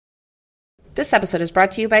This episode is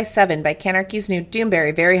brought to you by 7 by Canarchy's new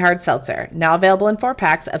Doomberry Very Hard Seltzer, now available in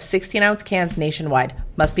 4-packs of 16-ounce cans nationwide.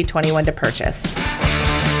 Must be 21 to purchase.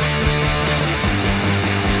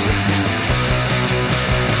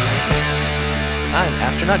 I'm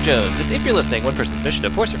Astronaut Jones, and if you're listening, one person's mission to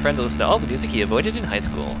force your friend to listen to all the music he avoided in high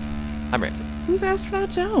school. I'm Ramsey. Who's Astronaut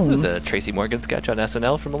It Jones? was a Tracy Morgan sketch on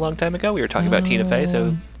SNL from a long time ago. We were talking about Tina Fey,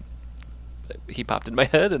 so he popped in my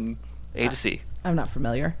head, and A to C. I'm not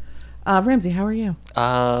familiar. Ramsey, how are you?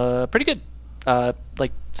 Pretty good.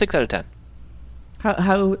 Like 6 out of 10.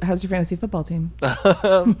 How's your fantasy football team?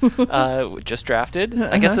 Just drafted.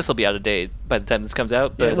 I guess this will be out of date by the time this comes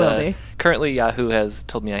out. But It will be. Currently, Yahoo has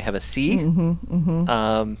told me I have a C.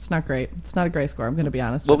 It's not great. It's not a great score, I'm going to be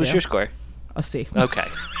honest What with was you. your score? A C. Okay.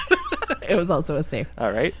 It was also a C.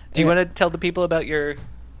 All right. Do you want to tell the people about your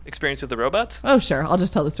experience with the robots? Oh, sure. I'll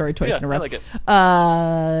just tell the story twice Yeah, in a row. I like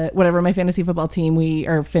it. Whatever, my fantasy football team,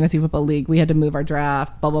 or fantasy football league, we had to move our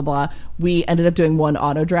draft, blah, blah, blah. We ended up doing one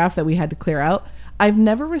auto draft that we had to clear out. I've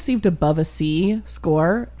never received above a C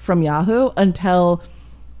score from Yahoo until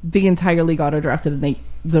the entire league auto drafted and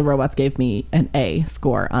the robots gave me an A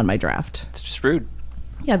score on my draft. It's just rude.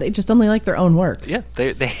 Yeah, they just only like their own work. Yeah,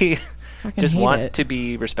 they just hate want it. to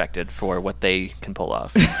be respected for what they can pull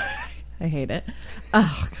off. I hate it.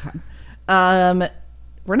 Oh, God.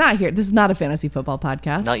 We're not here. This is not a fantasy football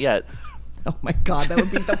podcast. Not yet. Oh, my God. That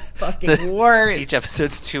would be the fucking worst. Each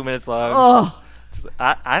episode's 2 minutes long. Oh.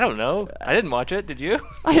 I don't know. I didn't watch it. Did you?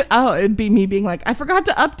 It'd be me being like, I forgot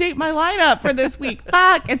to update my lineup for this week.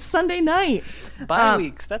 Fuck, it's Sunday night. Bye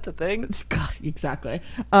weeks. That's a thing. God, exactly.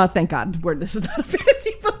 Thank God this is not a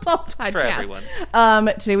fantasy football podcast. For everyone.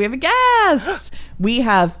 Today we have a guest. We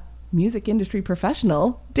have music industry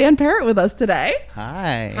professional Dan Parrott with us today.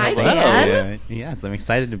 Hi. Hi, Hello. Dan. Yes, I'm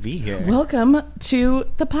excited to be here. Welcome to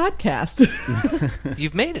the podcast.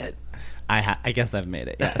 You've made it. I guess I've made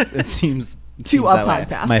it. Yes, it seems To seems a that way.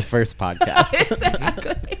 podcast. My first podcast.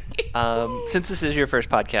 Exactly. Since this is your first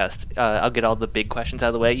podcast, I'll get all the big questions out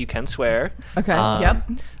of the way. You can swear. Okay, yep.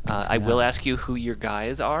 I will ask you who your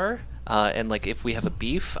guys are, and like if we have a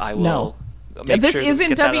beef, I will. No. make This sure to isn't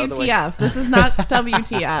get that out of the way. WTF. This is not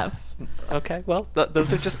WTF. Okay, well,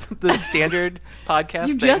 those are just the standard podcast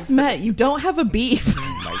You things just met. You don't have a beef.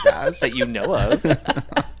 Oh my gosh. that you know of.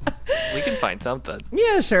 We can find something.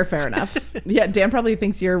 Yeah, sure, fair enough. Yeah, Dan probably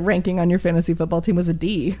thinks your ranking on your fantasy football team was a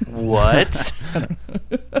D. What?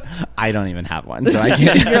 I don't even have one, so I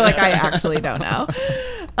can't. You're like, I actually don't know.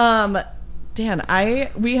 Dan,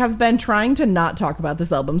 we have been trying to not talk about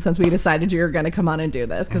this album since we decided you were going to come on and do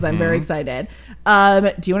this because I'm very excited. Do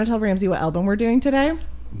you want to tell Ramsey what album we're doing today?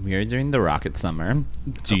 We're doing the Rocket Summer.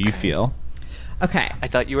 Do you feel? Okay. I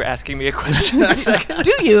thought you were asking me a question for a second.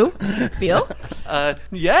 Do you feel?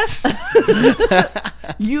 Yes.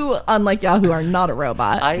 You, unlike Yahoo, are not a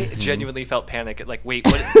robot. I genuinely felt panic. Like, wait,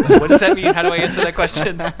 what does that mean? How do I answer that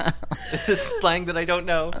question? Is this slang that I don't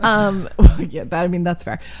know? Yeah, that's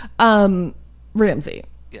fair. Ramsey,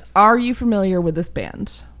 Yes. are you familiar with this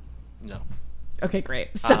band? No. Okay,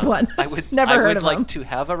 great. Step one. I would never heard of like them. to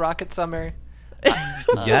have a rocket summer.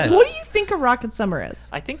 Yes. What do you think a rocket summer is?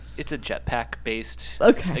 I think it's a jetpack based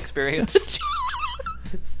Okay. experience.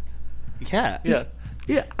 Yeah. Yeah.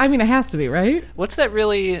 Yeah, I mean, it has to be, right? What's that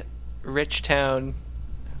really rich town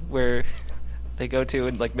where they go to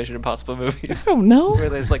in like Mission Impossible movies? I don't know. Where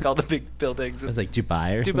there's like all the big buildings. It was like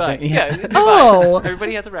Dubai or Dubai. something. Yeah. Dubai. Oh.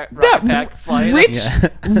 Everybody has a rocket That pack flying.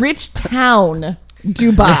 rich town,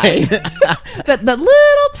 Dubai. that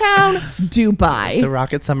little town, Dubai. The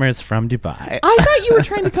Rocket Summer is from Dubai. I thought you were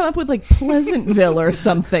trying to come up with like Pleasantville or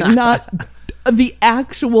something, not the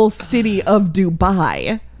actual city of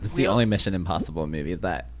Dubai. This is the only Mission Impossible movie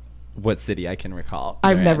what city I can recall.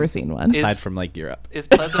 I've they're never in, seen one. aside Is- from like Europe. Is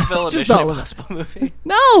Pleasantville a Just Mission all of it. Impossible movie?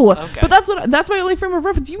 No, Okay. but that's my only frame of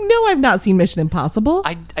reference. You know, I've not seen Mission Impossible.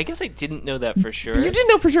 I guess I didn't know that for sure. You didn't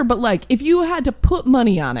know for sure, but like, if you had to put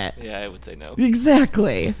money on it, Yeah, I would say no.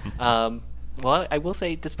 exactly. Well, I will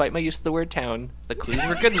say, despite my use of the word town, the clues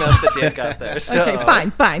were good enough that Dan got there. So. Okay,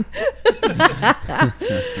 fine.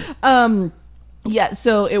 Yeah,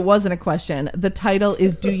 so it wasn't a question. The title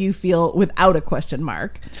is "Do You Feel?" without a question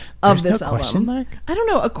mark of There's this no album. question mark? I don't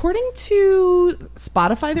know. According to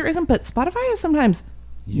Spotify, there isn't, but Spotify is sometimes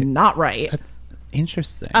not right. That's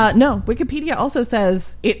interesting. No, Wikipedia also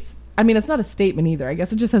says it's not a statement either. I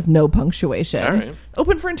guess it just has no punctuation. All right.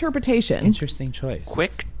 Open for interpretation. Interesting choice.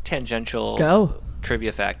 Quick tangential Go.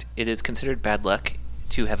 trivia fact. It is considered bad luck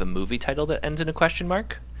to have a movie title that ends in a question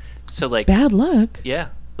mark. So, like, Bad luck. yeah.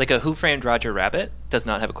 Like a Who Framed Roger Rabbit does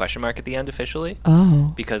not have a question mark at the end officially.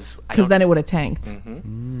 Oh. Because Because then it would have tanked.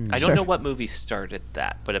 Mm-hmm. I don't Sure. know what movie started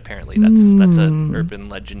that, but apparently that's an urban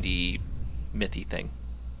legendy, mythy thing.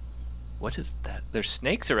 What is that? There's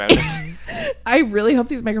snakes around us. I really hope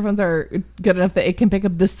these microphones are good enough that it can pick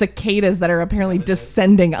up the cicadas that are apparently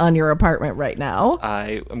descending on your apartment right now.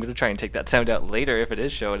 I'm going to try and take that sound out later if it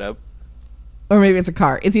is showing up. Or maybe it's a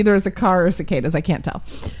car. It's either a car or cicadas. I can't tell.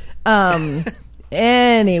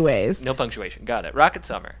 Anyways. No punctuation. Got it. Rocket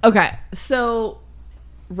Summer. Okay. So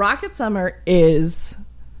Rocket Summer is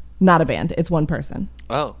not a band. It's one person.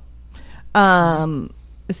 Oh.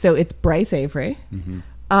 So it's Bryce Avery.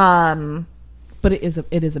 But it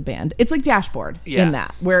is a band. It's like Dashboard Yeah. in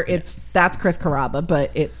that, where that's Chris Carrabba,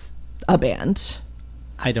 but it's a band.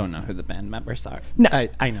 I don't know who the band members are. No.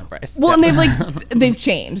 I know Bryce. Well, Yeah. and they've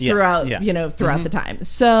changed Yeah, throughout, yeah. throughout the time.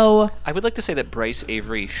 So I would like to say that Bryce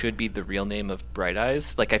Avery should be the real name of Bright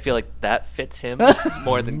Eyes. Like, I feel like that fits him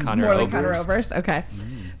more than Connor more Oberst. than Connor Oberst. Okay.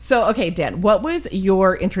 So, okay, Dan, what was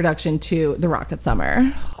your introduction to the Rocket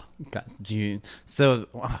Summer? God, so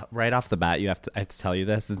right off the bat, I have to tell you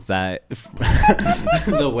this is that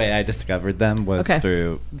the way I discovered them was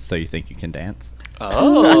through So You Think You Can Dance.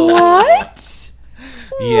 Oh. What?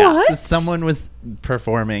 Yeah, What? someone was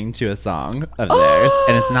performing to a song of theirs,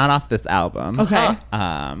 and it's not off this album. Okay.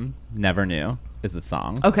 Never Knew is the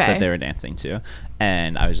song Okay. that they were dancing to,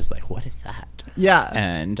 and I was just like, "What is that?" Yeah.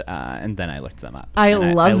 And then I looked them up. I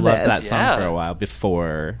And love I loved that this. song Yeah. for a while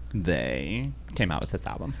before they came out with this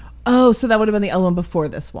album. Oh, so that would have been the album before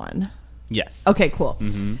this one. Yes. Okay, cool.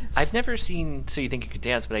 I've never seen So You Think You Could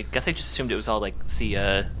Dance, but I guess I just assumed it was all like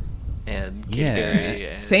Sia and Katy Yes. Perry.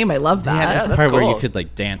 And Same, I love They had that. this that's part where you cool. could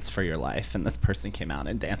like dance for your life, and this person came out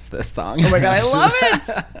and danced this song. Oh my God, I love it.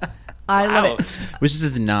 I Wow. love it. Which is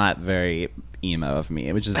just not very emo of me.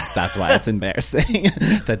 It was just that's why it's embarrassing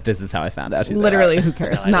that this is how I found out. Who they Literally, are. who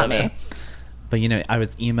cares? No, I Not love me. it. But I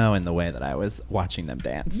was emo in the way that I was watching them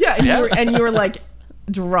dance. Yeah, and, Yeah. you were like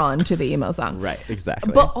drawn to the emo song. Right,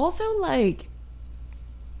 exactly. But also, like,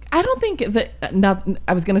 I don't think that, not,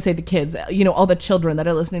 I was going to say the kids, all the children that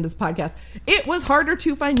are listening to this podcast, it was harder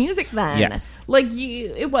to find music then. Yes. Like,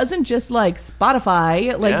 it wasn't just like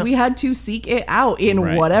Spotify. Like, Yeah. we had to seek it out in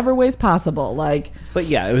Right. whatever ways possible. Like, But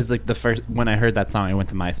yeah, it was like the first, when I heard that song, I went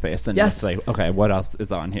to MySpace and Yes. it's like, okay, what else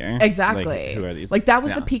is on here? exactly. Like, who are these? Like, that was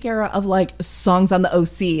Yeah. the peak era of like songs on the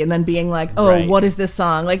OC and then being like, oh, Right. what is this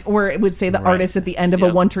song? Like, where it would say the Right. artist at the end of a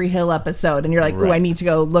Yep. One Tree Hill episode and you're like, oh, I Right. need to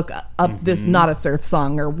go look up this Not a Surf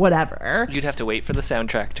song or whatever. You'd have to wait for the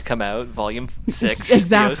soundtrack to come out, volume 6.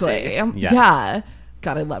 Exactly. the OC. Yes. Yeah.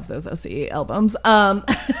 God, I love those OC albums. How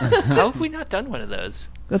have we not done one of those?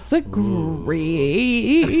 That's a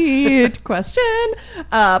great question.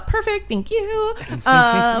 Perfect. Thank you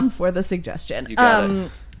for the suggestion. You got it.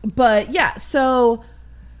 But yeah, so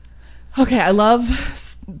okay, I love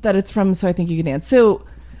that it's from So I Think You Can Dance. So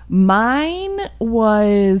mine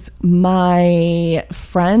was my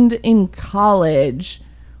friend in college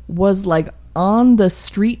was like on the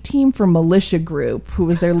street team for Militia Group, who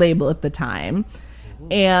was their label at the time,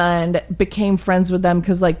 and became friends with them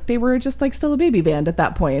because like they were just like still a baby band at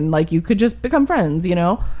that point, and like you could just become friends,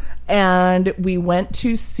 and we went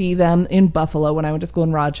to see them in Buffalo when I went to school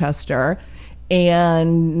in Rochester,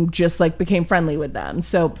 and just like became friendly with them.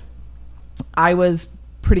 So I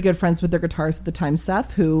pretty good friends with their guitarist at the time,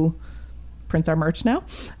 Seth, who prints our merch now.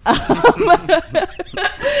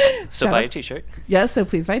 So Shout buy out. a t-shirt. Yes, so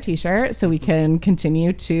please buy a t-shirt so we can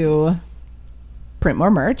continue to print more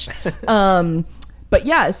merch. But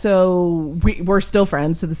yeah, so we're still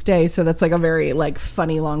friends to this day. So that's like a very like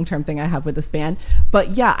funny long-term thing I have with this band.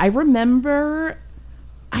 But yeah, I remember,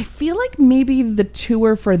 I feel like maybe the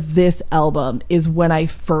tour for this album is when I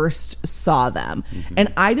first saw them.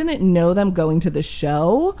 And I didn't know them going to the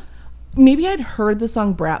show. Maybe I'd heard the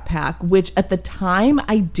song Brat Pack, which at the time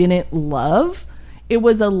I didn't love. It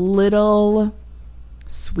was a little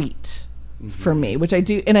sweet for me, which I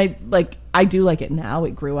do. And I do like it now.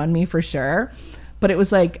 It grew on me for sure. But it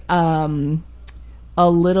was like almost a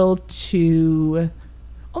little too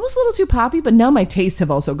poppy, but now my tastes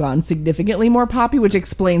have also gone significantly more poppy, which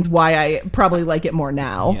explains why I probably like it more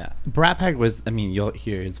now. Yeah, Brat Pack was. I mean, you'll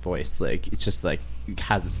hear his voice. Like it's just like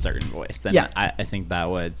has a certain voice, and Yeah. I think that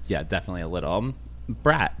was definitely a little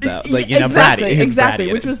brat though. Like exactly, bratty, he's exactly, bratty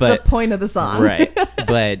in which it, was but- the point of the song, right?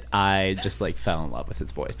 But I just like fell in love with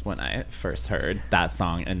his voice when I first heard that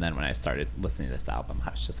song, and then when I started listening to this album,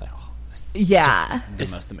 I was just like, oh, this is Yeah.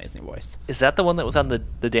 just the most amazing voice. Is that the one that was on the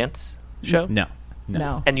dance show? No,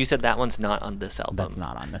 No. And you said that one's not on this album. That's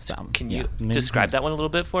not on this album. Can you describe that one a little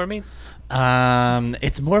bit for me?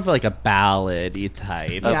 It's more of like a ballad-y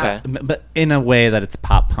type. Okay. But in a way that it's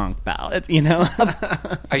pop punk ballad, you know?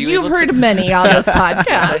 You've heard many on this podcast.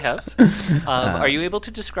 Yes, I have. Are you able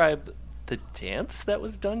to describe the dance that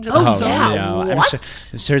was done to the song? yeah. No. What? I'm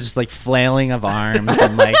sure just like flailing of arms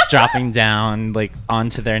and like dropping down like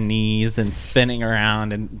onto their knees and spinning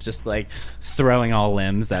around and just like throwing all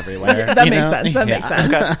limbs everywhere. That makes sense. That makes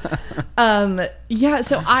sense. Yeah,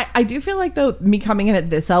 so I do feel like though me coming in at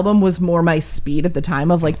this album was more my speed at the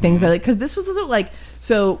time of like things I like, because this was also like,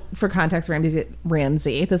 so for context,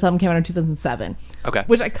 Ramsey, this album came out in 2007. Okay.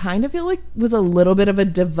 Which I kind of feel like was a little bit of a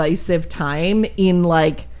divisive time in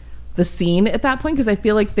like the scene at that point, because I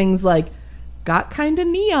feel like things like got kind of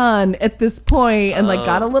neon at this point and like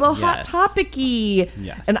got a little hot topic-y.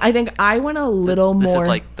 Yes. And I think I went a little This more is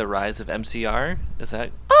like the rise of MCR. Is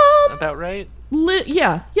that about right?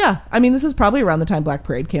 yeah. I mean, this is probably around the time Black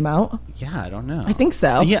Parade came out. Yeah, I don't know. I think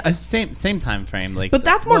so. Yeah, same time frame. Like, But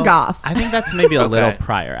that's more goth. I think that's maybe a little Okay.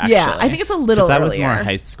 prior. Actually. Yeah, I think it's a little 'Cause that was more earlier.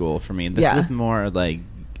 high school for me. This Yeah. was more like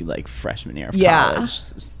freshman year of Yeah. college.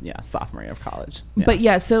 Yeah, sophomore year of college. Yeah. But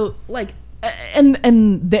yeah, so like,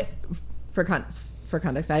 for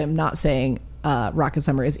context, I am not saying Rocket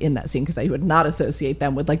Summer is in that scene, because I would not associate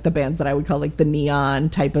them with like the bands that I would call like the neon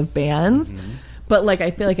type of bands. But like, I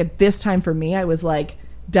feel like at this time for me, I was like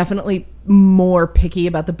definitely more picky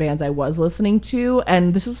about the bands I was listening to,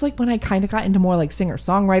 and this was like when I kind of got into more like singer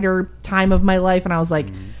songwriter time of my life, and I was like,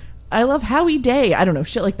 I love Howie Day, I don't know,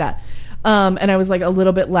 shit like that. And I was like a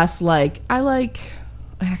little bit less like I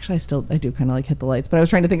do kind of like Hit the Lights, but I was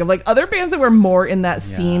trying to think of like other bands that were more in that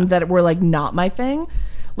scene that were like not my thing.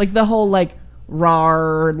 Like the whole like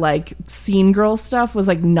raw like scene girl stuff was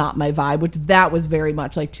like not my vibe, which that was very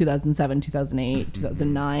much like 2007, 2008,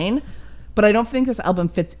 2009. But I don't think this album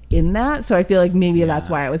fits in that, so I feel like maybe that's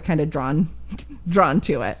why I was kind of drawn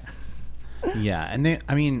to it. Yeah,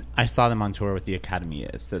 and I saw them on tour with the Academy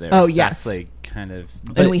Is, so they're yes, that's like kind of.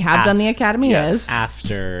 And we have done the Academy Is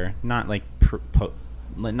after, not like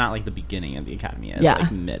not like the beginning of the Academy Is, Yeah.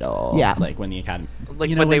 like middle, Yeah. like when the Academy, Like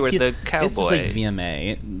when they were the It's cowboy. like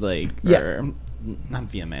VMA, like or not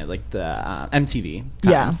VMA, like the MTV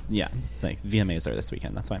Yeah. times. Yeah, like VMAs are this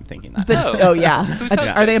weekend. That's why I'm thinking that. Oh yeah, hosting?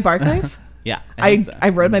 are they at Barclays? Yeah, I think so.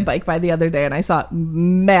 rode my bike by the other day and I saw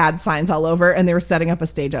mad signs all over, and they were setting up a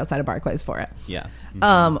stage outside of Barclays for it. Yeah.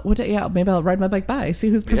 Maybe I'll ride my bike by, see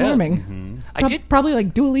who's performing. I did probably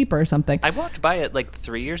like Dua Lipa or something. I walked by it like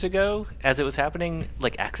 3 years ago as it was happening,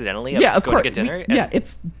 like accidentally. I was Yeah, of going course. to get dinner. Yeah,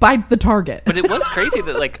 it's by the Target. But it was crazy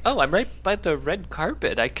that like, oh, I'm right by the red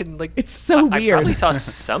carpet. I can like. It's so I weird. probably saw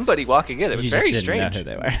somebody walking in. It was You just very didn't strange. know who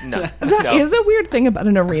they were. No, That is a weird thing about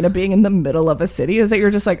an arena being in the middle of a city, is that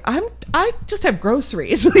you're just like, I just have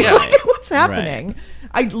groceries. Yeah. Like, what's happening?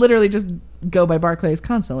 I literally just go by Barclays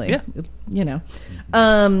constantly. Yeah. You know.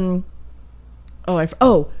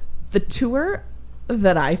 The tour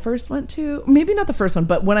that I first went to, maybe not the first one,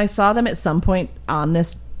 but when I saw them at some point on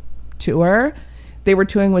this tour, they were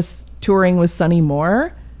touring with Sonny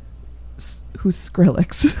Moore, who's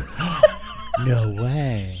Skrillex. No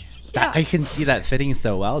way. Yeah. I can see that fitting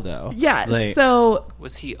so well, though. Yeah. Like, So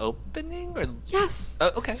Was he opening or? yes.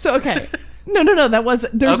 Oh, okay. So, okay. No,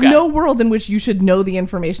 there's Okay. no world in which you should know the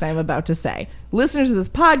information I'm about to say. Listeners of this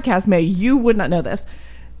podcast, you would not know this.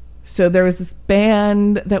 So there was this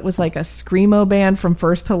band that was like a screamo band from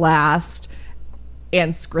first to last,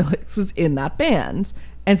 and Skrillex was in that band.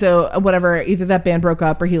 And so whatever, either that band broke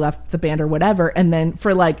up or he left the band or whatever. And then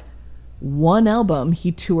for like one album,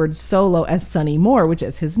 he toured solo as Sonny Moore, which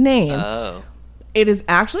is his name. Oh. It is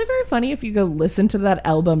actually very funny if you go listen to that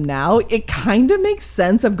album now. It kind of makes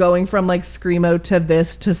sense of going from like screamo to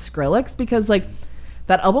this to Skrillex, because like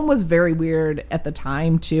that album was very weird at the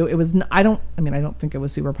time too. It was I don't think it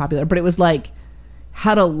was super popular, but it was like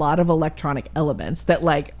had a lot of electronic elements that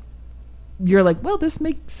like you're like, well, this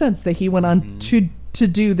makes sense that he went on to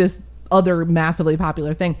do this other massively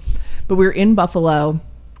popular thing. But we were in Buffalo,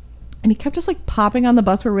 and he kept just like popping on the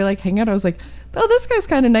bus where we were like hanging out. I was like, oh, this guy's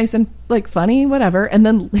kind of nice and like funny, whatever. And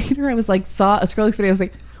then later I was like, saw a Skrillex video. I was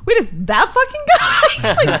like, wait, is that fucking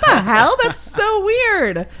guy? Like, what the hell? That's so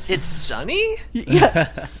weird. It's Sonny?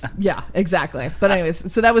 Yeah, exactly. But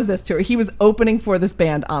anyways, so that was this tour. He was opening for this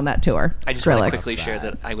band on that tour. I just want to Skrillex. quickly share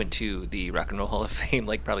that I went to the Rock and Roll Hall of Fame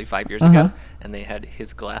like probably 5 years ago, and they had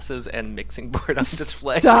his glasses and mixing board on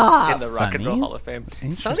display Stop. in the Rock and Roll Hall of Fame.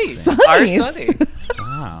 Sonny, Interesting. our Sonny's. Sonny,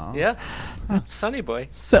 Wow. yeah, Sonny boy.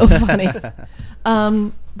 So funny.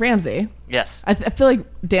 Ramsey, Yes, I feel like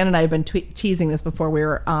Dan and I have been teasing this before we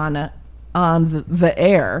were on the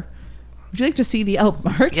air. Would you like to see the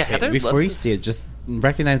album art? Yeah, Heather Before loves you this. see it, just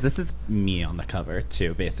recognize this is me on the cover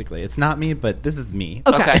too. Basically, it's not me, but this is me.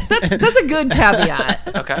 Okay, Okay. that's a good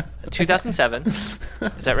caveat. Okay. 2007. Is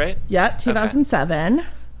that right? Yeah, 2007.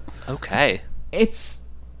 Okay. It's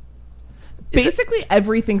basically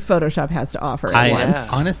everything Photoshop has to offer at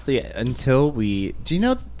once. Honestly, until do you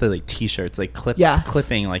know the like t-shirts, like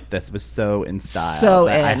clipping like this was so in style. So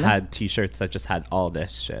that I in. had t-shirts that just had all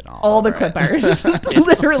this shit on. All the clip art.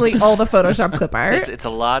 Literally all the Photoshop clip art. It's a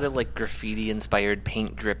lot of like graffiti inspired,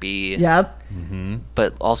 paint drippy. Yep.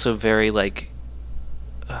 But also very like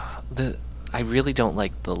I really don't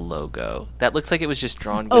like the logo. That looks like it was just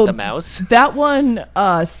drawn with a mouse. That one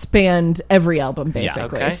spanned every album,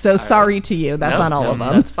 basically. Okay. So All sorry right. to you. That's on all of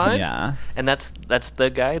them. That's fine. Yeah. And that's the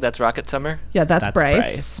guy. That's Rocket Summer. Yeah, that's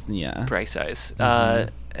Bryce. Yeah. Bryce Eyes.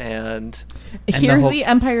 And Here's the the, whole-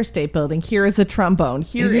 Empire State Building. Here is a trombone.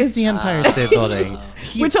 Here It is the Empire State Building.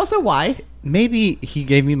 Which also why? Maybe he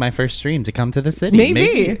gave me my first stream to come to the city.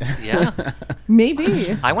 Maybe. yeah,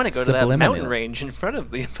 Maybe. I want to go to that Subliminally. mountain range in front of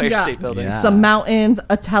the Empire State Building. Yeah. Some mountains,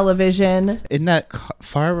 a television. In that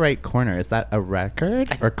far right corner, is that a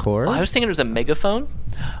record or chord? Oh, I was thinking it was a megaphone.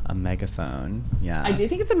 A megaphone. Yeah. I do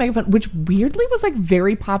think it's a megaphone, which weirdly was like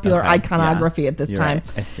very popular Okay, iconography yeah. at this You're time.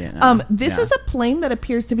 right. I see it now. This Yeah. is a plane that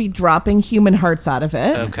appears to be dropping human hearts out of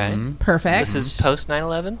it. Okay. Perfect. This is post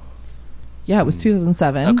 9/11. Yeah, it was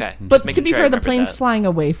 2007. Okay. Just But to making be sure I fair, the remember plane's that. flying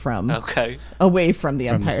away from Okay. the From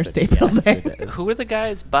Empire the State city. Yes, Building. it is. Who are the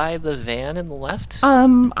guys by the van in the left?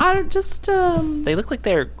 I just They look like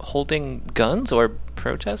they're holding guns or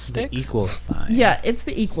protest sticks. Equal sign. yeah, it's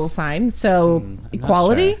the equal sign. So not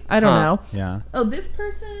equality? sure. I don't Huh. know. Yeah. Oh, this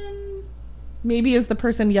person maybe is the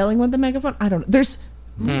person yelling with the megaphone. I don't know. There's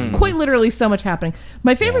quite literally so much happening.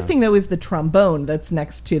 My favorite Yeah. thing though is the trombone that's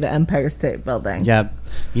next to the Empire State Building. Yeah.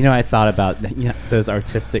 You know, I thought about those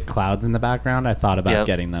artistic clouds in the background. I thought about Yep.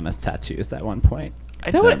 getting them as tattoos at one point.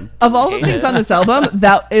 I That said- would, of all the hate things it. on this album,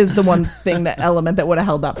 that is the one thing, that element that would have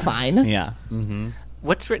held up fine. Yeah. Mm-hmm.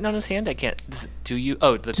 What's written on his hand? I can't. Do you?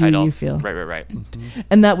 Oh, the Do title. you feel? Right.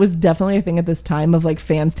 And that was definitely a thing at this time of like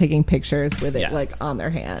fans taking pictures with it Yes. like on their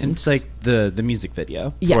hands. And it's like the music video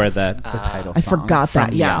for Yes. the title I song forgot from that.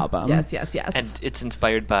 the Yeah. album. Yes. And it's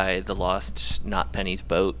inspired by the lost Not Penny's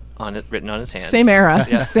boat on it, written on his hand. Same era.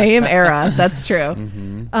 Yeah. Same era. That's true.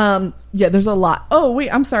 Mm-hmm. Yeah, there's a lot. Oh, wait,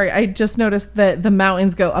 I'm sorry. I just noticed that the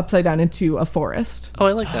mountains go upside down into a forest. Oh,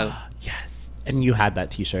 I like that. Yes. And you had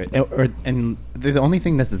that T-shirt, and the only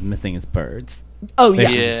thing this is missing is birds. Oh, They yeah.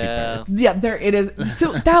 should Yeah, just be Yeah. birds. there it is.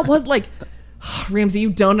 So that was like, Ramsey,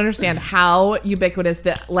 you don't understand how ubiquitous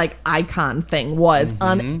that like icon thing was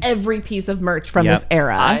on every piece of merch from Yep. this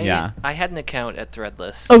era. I had an account at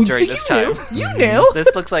Threadless oh, during so this you time. knew. You knew.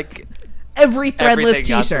 This looks like Every Threadless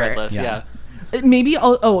everything on t-shirt. Threadless. Yeah. Yeah. Maybe, you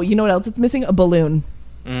know what else it's missing? A balloon.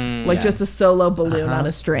 Like Yes. just a solo balloon on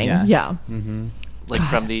a string. Yes. Yeah. Like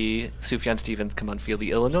from the Sufjan Stevens "Come on, Feel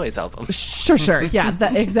the Illinois" album. Sure. Yeah,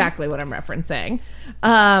 that's exactly what I'm referencing.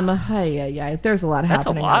 Yeah. There's a lot That's a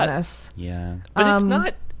happening lot. on this. Yeah. But it's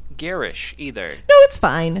not garish either. No, it's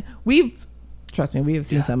fine. Trust me, we have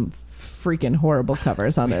seen some freaking horrible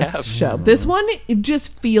covers on this have. show. This one, it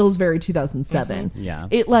just feels very 2007. Yeah.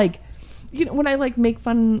 It like, when I like make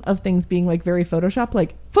fun of things being like very Photoshop,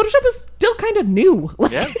 like Photoshop is still kind of new.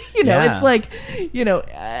 Like, Yeah. Yeah. it's like,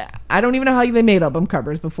 I don't even know how they made album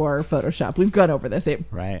covers before Photoshop. We've gone over this. It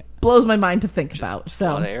Right. blows my mind to think about. A lot of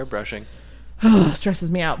So airbrushing. stresses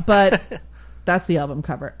me out. But that's the album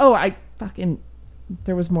cover. Oh,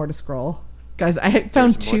 there was more to scroll. Guys, I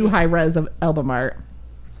found There's more 2 to- high res of album art.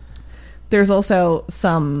 There's also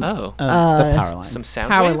some Oh, the power lines. some sound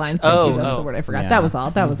power waves? lines. Thank you. That was Oh, the word I forgot. Yeah. That was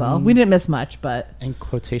all. That was all. We didn't miss much, but And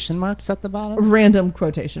quotation marks at the bottom. random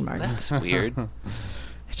quotation marks. that's weird.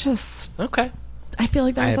 It just, Okay. I feel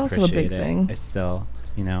like that was I also a big appreciate it. thing. I still,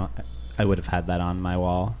 I would have had that on my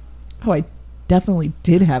wall. Oh, I definitely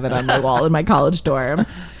did have it on my wall in my college dorm.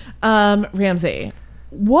 Ramsey,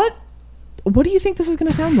 what do you think this is going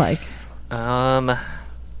to sound like?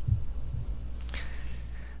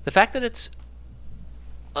 The fact that it's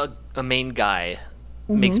a main guy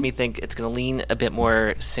makes me think it's going to lean a bit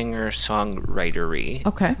more singer-songwritery.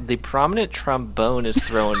 Okay. The prominent trombone is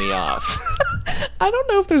throwing me off. I don't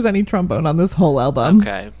know if there's any trombone on this whole album.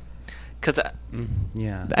 Okay. Because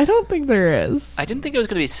Yeah. I don't think there is. I didn't think it was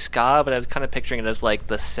going to be ska, but I was kind of picturing it as like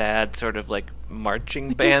the sad sort of like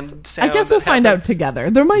marching band sound. I guess we'll that find out happens. together.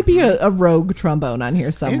 There might be a rogue trombone on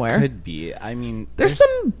here somewhere. It could be. I mean, There's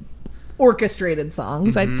some orchestrated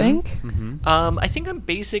songs, I think. I think I'm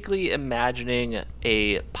basically imagining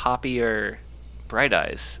a poppier Bright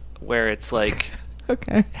Eyes, where it's like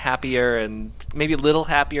Okay. happier and maybe a little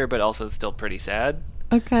happier, but also still pretty sad.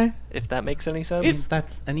 Okay. If that makes any sense.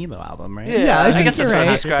 That's an emo album, right? Yeah, I guess think that's you're what I'm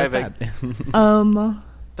right. describing.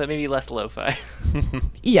 But maybe less lo-fi.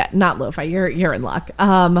 Yeah, not lo-fi. You're in luck.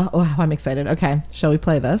 Oh, I'm excited. Okay, shall we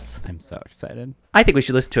play this? I'm so excited. I think we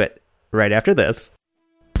should listen to it right after this.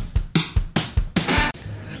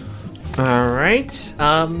 All right.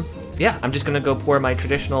 Yeah, I'm just going to go pour my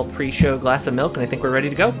traditional pre-show glass of milk, and I think we're ready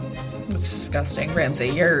to go. It's disgusting, Ramsey.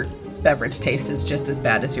 Your beverage taste is just as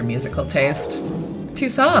bad as your musical taste. Too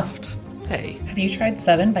soft. Hey, Have you tried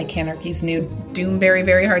 7 by Canarchy's new Doomberry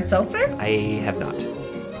Very Hard Seltzer? I have not.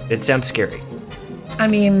 It sounds scary. I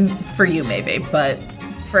mean, for you maybe, but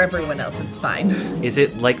for everyone else it's fine. Is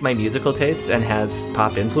it like my musical tastes and has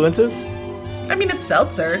pop influences? I mean, it's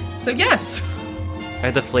seltzer, so yes.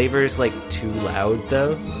 Are the flavors like too loud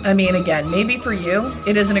though? I mean, again, maybe for you,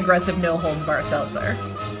 it is an aggressive no-holds-bar seltzer.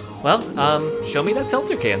 Well, show me that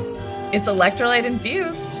seltzer can. It's electrolyte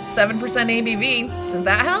infused, 7% ABV. Does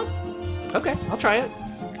that help? Okay, I'll try it.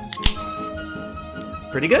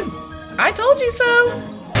 Pretty good. I told you so.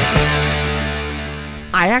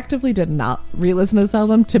 I actively did not re-listen to this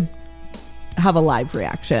album to have a live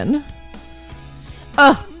reaction.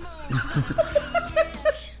 Ugh.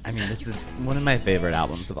 I mean, this is one of my favorite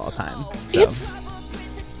albums of all time. So.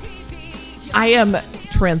 I am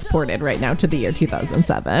transported right now to the year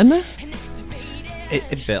 2007.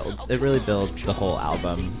 It builds. It really builds the whole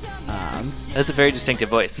album. that's a very distinctive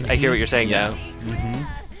voice. I hear what you're saying now.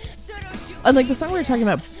 And like the song we were talking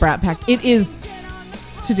about, Brat Pack, it is,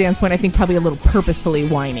 to Dan's point, I think probably a little purposefully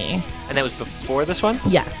whiny. And that was before this one?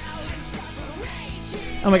 Yes.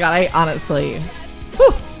 Oh my god, I honestly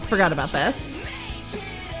forgot about this.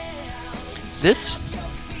 This,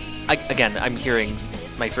 again, I'm hearing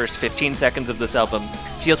my first 15 seconds of this album.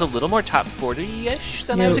 Feels a little more top 40-ish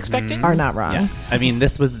than I was expecting. Are not wrong. Yes, I mean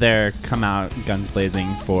this was their come out guns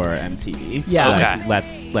blazing for MTV. Yeah. Like, Okay.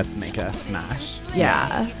 let's make a smash.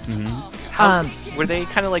 Yeah. How, were they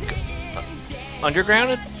kind of like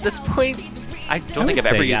underground at this point? I don't think would I've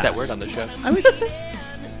ever say, used yeah. that word on the show. I would.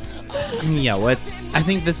 I mean, yeah. I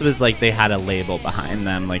think this was like they had a label behind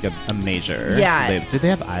them, like a major. Yeah. label. Did they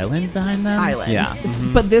have Island behind them? Island. Yeah.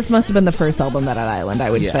 But this must have been the first album that had Island,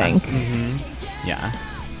 I would Yeah. think. Yeah.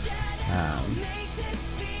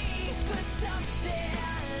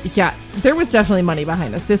 Yeah, there was definitely money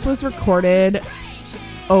behind this. This was recorded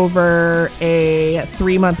over a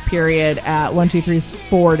 3-month period at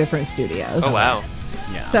 4 different studios. Oh, wow.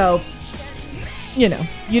 Yeah. So, you know,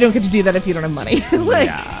 you don't get to do that if you don't have money. Like,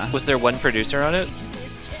 yeah. Was there one producer on it?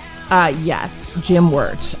 yes, Jim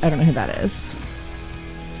Wirt. I don't know who that is.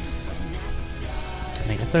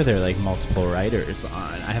 I guess are there like multiple writers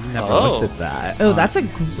on? I have never Oh. looked at that. Oh, that's a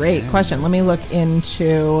great question. Let me look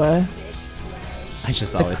into I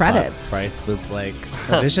just the always credits. thought Bryce was like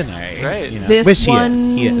a visionary. Right. You know? This Which one.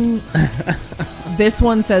 he is. This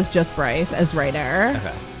one says just Bryce as writer.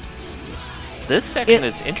 Okay. This section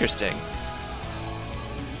is interesting.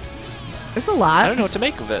 There's a lot. I don't know what to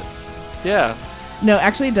make of it. Yeah. No,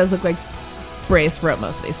 actually, it does look like Bryce wrote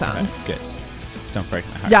most of these songs. Good. Don't break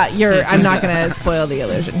my heart. Yeah, I'm not going to spoil the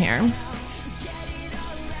illusion here.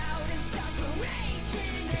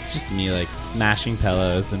 It's just me like smashing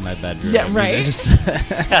pillows in my bedroom. Yeah, You know, right. just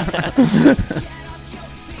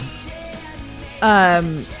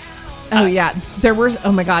Oh yeah, there were.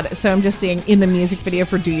 Oh my god! So I'm just seeing in the music video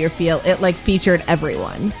for "Do You Feel," it like featured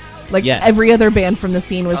everyone. Like Yes. every other band from the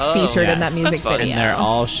scene was Oh, featured in yes. that music That's fun. video. and they're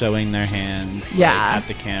all showing their hands Yeah. like, at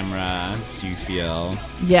the camera. Do you feel?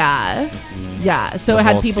 Yeah, yeah. So The it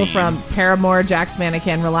had whole people theme. from Paramore, Jack's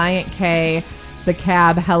Mannequin, Reliant K, The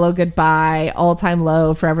Cab, Hello Goodbye, All Time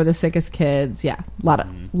Low, Forever the Sickest Kids. Yeah, a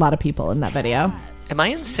lot of people in that video. Am I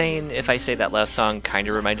insane if I say that last song kind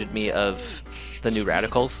of reminded me of the New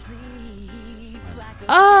Radicals?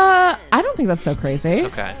 I don't think that's so crazy.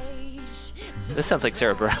 Okay. This sounds like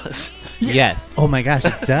Sarah Bareilles. Yes. Oh my gosh,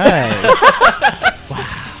 it does.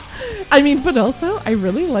 I mean, but also I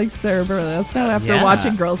really like Sarah Bareilles now after Yeah.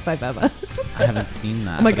 watching Girls Five Eva. I haven't seen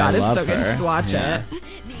that. Oh my but god, I it's love so good. You her. should watch Yeah. it.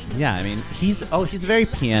 Yeah, I mean, he's very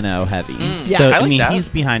piano heavy. Yeah. So I I like mean, that. he's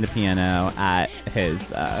behind a piano at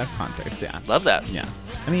his concerts. Yeah. Love that. Yeah.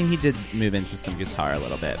 I mean, he did move into some guitar a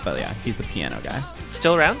little bit, but yeah, he's a piano guy.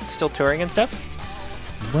 Still around? Still touring and stuff?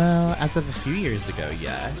 Well, as of a few years ago,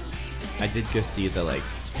 yes. I did go see the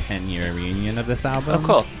 10-year reunion of this album. Oh,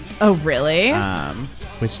 cool. Oh, really?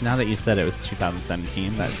 Which now that you said it was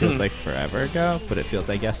 2017, that feels like forever ago, but it feels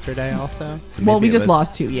like yesterday also. So well, maybe we it just was-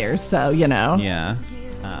 lost 2 years, so you know. Yeah.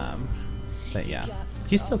 But yeah,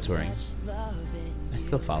 he's still touring. I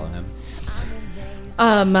still follow him.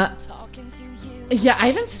 Yeah, I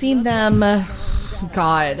haven't seen them.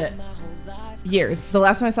 God, years. The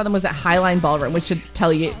last time I saw them was at Highline Ballroom, which should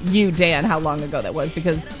tell you, Dan, how long ago that was,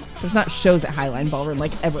 because there's not shows at Highline Ballroom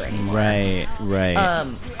like ever anymore. Right.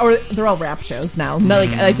 Or they're all rap shows now. No,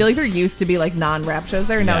 like I feel like there used to be like non-rap shows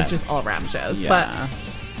there. Now it's just all rap shows. Yeah.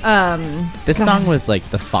 But this song was like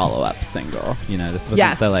the follow-up single. You know, this wasn't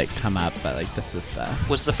Yes. the like come up, but like this is the.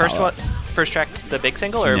 Was the first follow-up. first track the big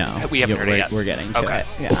single, or No, we haven't heard it yet? We're getting to Okay. it.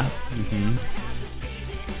 Yeah.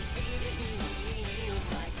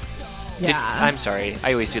 yeah. I'm sorry.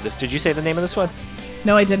 I always do this. Did you say the name of this one?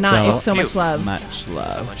 No, I did not. So It's So Much Love. Much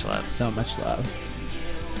love. So much love. So much love.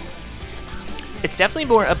 It's definitely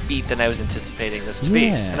more upbeat than I was anticipating this to be,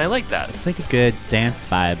 Yeah. and I like that. It's like a good dance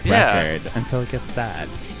vibe Yeah. record until it gets sad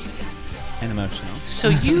and emotional. So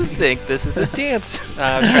you think this is a dance?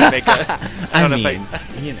 I was trying to make a. I don't know mean,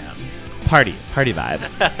 you know, party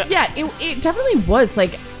vibes. Yeah, it definitely was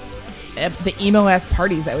like the emo ass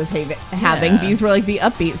parties I was having. Yeah. These were like the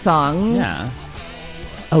upbeat songs. Yeah.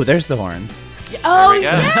 Oh, there's the horns. Oh There we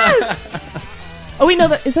go. yes. Oh wait,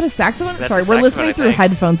 no, is that a saxophone? That's Sorry, a we're saxophone, listening I through think.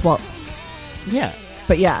 headphones. Well, Yeah.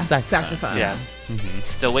 but yeah, Saxophone. saxophone. Yeah.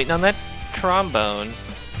 Still waiting on that trombone.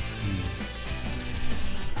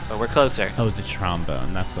 But we're closer. Oh, the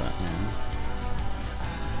trombone. That's what.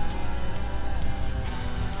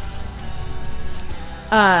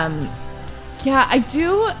 Yeah, I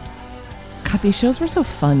do. God, these shows were so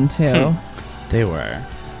fun too. They were.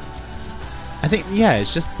 I think, yeah,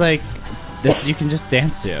 it's just like this you can just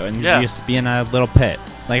dance to and Yeah. you just be in a little pit.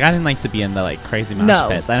 Like, I didn't like to be in the like crazy mosh No.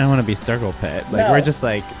 pits. I don't want to be circle pit. Like, No. we're just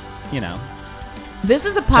like, you know, This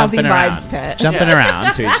is a Posy jumping Vibes around, pit. jumping Yeah.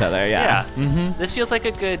 around to each other. Yeah. Yeah. This feels like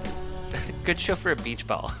a good show for a beach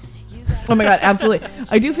ball. Oh my god, absolutely.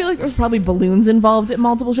 I do feel like there's probably balloons involved at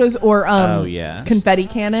multiple shows, or Oh, yeah. confetti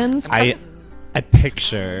cannons. I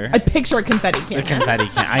picture I picture a confetti the cannon. confetti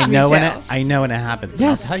can. I Me know when too. it happens.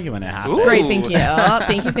 Yes. I'll tell you when it happens. Ooh. Great, thank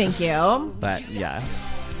you, thank you. But yeah.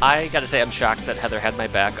 I gotta say, I'm shocked that Heather had my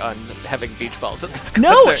back on having beach balls at this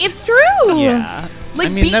No, concert. it's true. Yeah. Like, I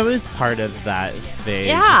mean, be- that was part of that phase.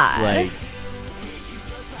 Yeah. Just like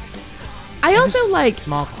I also just like,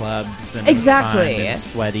 small clubs and Exactly. fun and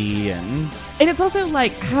sweaty and and it's also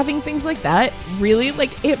like having things like that. Really, like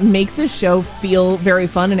it makes a show feel very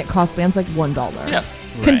fun, and it costs bands like $1. Yeah.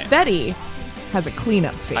 Right. Confetti has a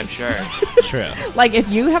cleanup fee. I'm sure. true. Like if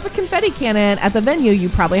you have a confetti cannon at the venue, you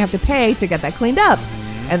probably have to pay to get that cleaned up,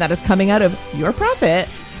 and that is coming out of your profit.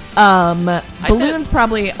 Balloons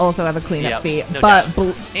probably also have a cleanup Yep, fee, no but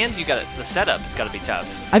doubt. And you got the setup's got to be tough.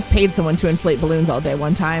 I've paid someone to inflate balloons all day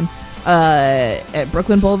one time at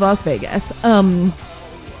Brooklyn Bowl, Las Vegas.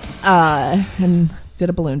 And did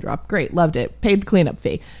a balloon drop. Great, loved it. Paid the cleanup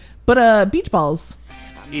fee, but beach balls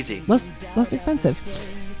Easy. less expensive.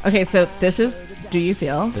 Okay, so this is "Do You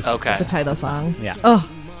Feel?" This- Okay. the title song. Yeah. Oh,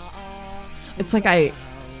 it's like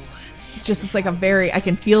it's like I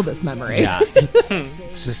can feel this memory. Yeah. It's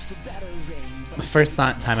just the first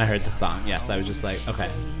time I heard the song. Yes, I was just like, okay,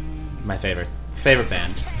 my favorite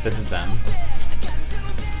band. This is them.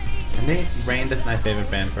 And they reigned as my favorite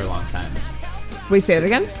band for a long time. Wait, say it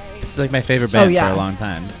again. This is like my favorite band yeah. for a long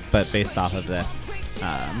time, but based off of this,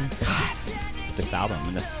 this album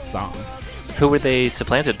and this song. Who were they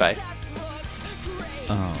supplanted by?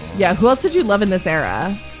 Oh. Yeah, who else did you love in this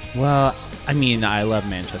era? Well, I mean, I love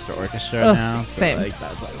Manchester Orchestra Ugh, now, so same. like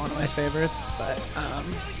that's like one of my favorites. But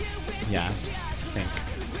yeah, I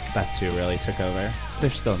think that's who really took over. They're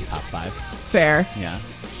still in top 5. Fair. Yeah.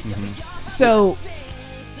 So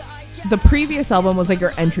the previous album was like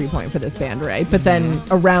your entry point for this band, right? But then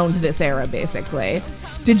around this era, basically.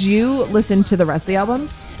 Did you listen to the rest of the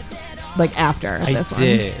albums? Like after I this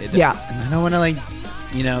did. one? Yeah. And I don't want to like,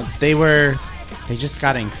 they just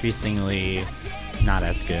got increasingly not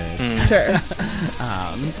as good. Sure.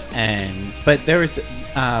 But there were,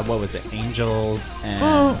 what was it? Angels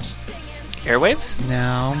and Airwaves?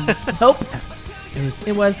 no, Nope. it was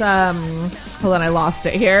It was hold on, I lost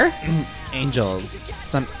it here. Angels.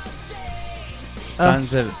 Some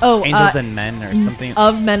Sons of Oh, Angels and Men or something.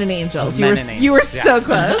 Of Men and Angels. Of You Men were and you were Angels, so yes.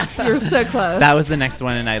 close. You were so close. That was the next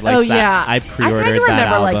one, and I liked Oh that. yeah. I pre-ordered kinda that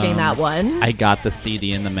remember album. liking that one. I got the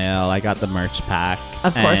CD in the mail. I got the merch pack.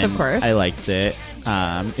 Of course, of and course. I liked it.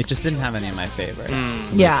 It just didn't have any of my favorites.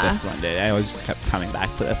 Like Yeah. This one did. I always just kept coming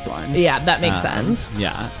back to this one. Yeah, that makes sense.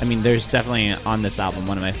 Yeah. I mean, there's definitely on this album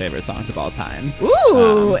one of my favorite songs of all time. Ooh,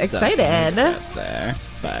 So, excited. right there.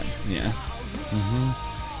 But, yeah.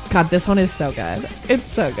 God, this one is so good. It's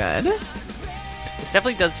so good. This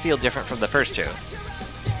definitely does feel different from the first two.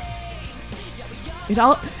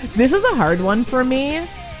 This is a hard one for me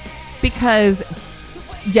because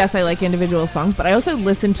yes, I like individual songs, but I also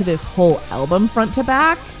listen to this whole album front to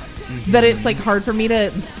back. That it's like hard for me to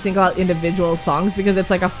single out individual songs because it's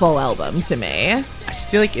like a full album to me. I just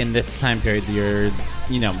feel like in this time period,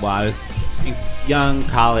 while I was in young,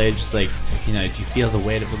 college, like, do you feel the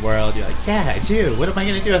weight of the world? You're like, yeah, I do. What am I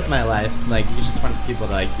going to do with my life? Like, you just want people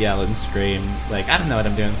to, like, yell and scream. Like, I don't know what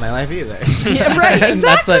I'm doing with my life either. Yeah, right, And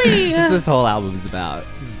that's what exactly. this whole album is about.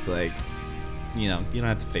 It's just like, you don't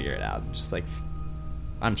have to figure it out. It's just like,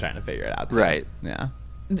 I'm trying to figure it out, too. Right. Yeah.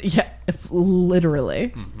 Yeah,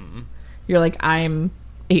 literally. You're like, I'm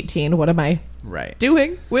 18. What am I Right.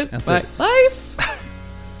 doing with That's my it. life?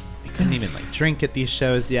 I couldn't even, like, drink at these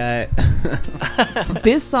shows yet.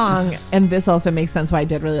 This song, and this also makes sense why I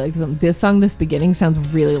did really like this song. This song, this beginning, sounds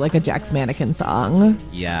really like a Jack's Mannequin song.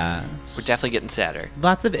 Yeah. We're definitely getting sadder.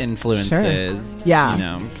 Lots of influences. Sure.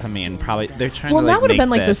 Yeah. Coming in. Probably they're trying Well, to, like, that would have make been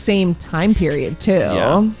like the this- same time period, too.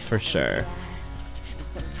 Yeah, for sure.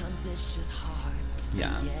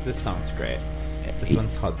 Yeah, this song's great. This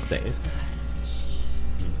one's called Safe.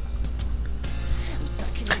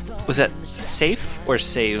 Was that safe or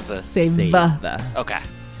save? Save. Okay.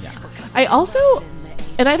 Yeah. I also,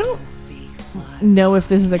 and I don't know if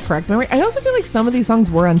this is a correct memory, I also feel like some of these songs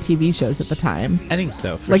were on TV shows at the time. I think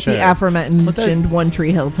so, for Like sure. the aforementioned Well, those- One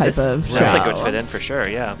Tree Hill type of show. Sounds like it would fit in for sure.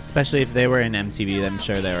 Yeah. Especially if they were in MTV, I'm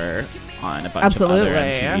sure they were on a bunch Absolutely. of other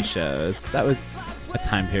MTV shows. That was a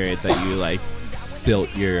time period that you, like,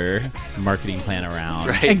 built your marketing plan around.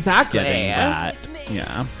 Right. Exactly. Getting that.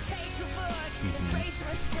 Yeah.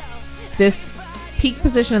 This peak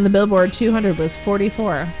position in the Billboard 200 was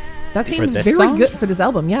 44. That For seems this very song? good for this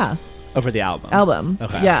album. Yeah. Over the album. Yeah.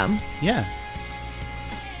 Okay. Yeah.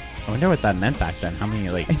 I wonder what that meant back then. How many,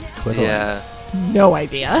 like, equivalents? No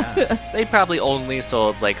idea. They probably only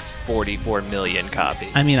sold like 44 million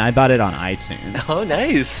copies. I mean, I bought it on iTunes. Oh,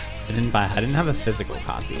 nice. I didn't have a physical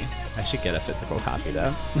copy. I should get a physical copy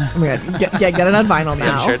though. Oh my God. Get it on vinyl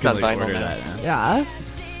now. I'm sure it's on Like, vinyl order now. that now. Yeah.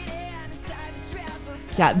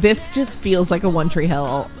 Yeah, this just feels like a One Tree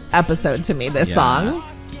Hill episode to me, this Yeah. song.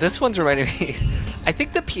 This one's reminding me. I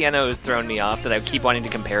think the piano has thrown me off that I keep wanting to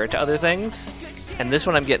compare it to other things. And this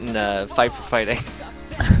one I'm getting Fight for Fighting.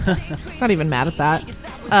 Not even mad at that.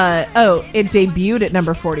 It debuted at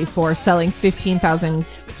number 44, selling 15,000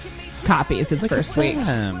 copies its first week.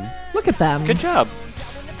 Look at them. Good job.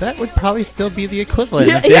 That would probably still be the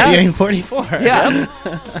equivalent of Yeah. debuting 44. Yeah.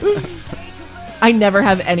 I never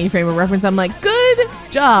have any frame of reference. I'm like, good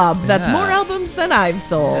job. That's Yeah. more albums than I've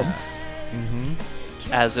sold.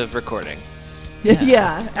 As of recording.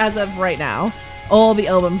 Yeah, as of right now. All the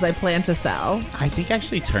albums I plan to sell. I think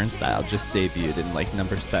actually Turnstile just debuted in like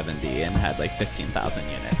number 70 and had like 15,000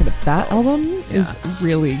 units. That So, album is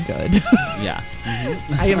really good. Yeah.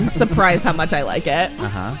 I am surprised how much I like it.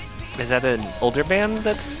 Uh-huh. Is that an older band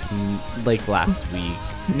that's. Like last week.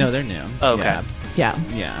 No, they're new. Oh, okay. Yeah.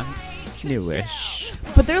 Yeah. Yeah. Newish.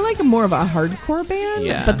 But they're like more of a hardcore band.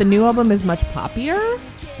 Yeah. But the new album is much poppier.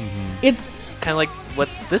 It's Kind of like what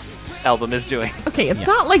this album is doing. okay. It's Yeah.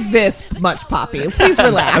 not like this much poppy. Please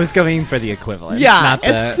relax. I was going for the equivalent. Yeah, Not the,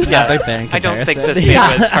 it's- not the band I don't think this comparison.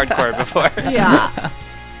 band was hardcore before. Yeah.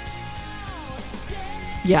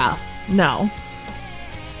 Yeah. No.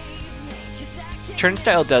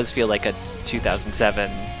 Turnstile does feel like a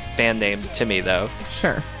 2007 band name to me, though.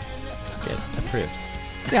 Sure. Good. Approved.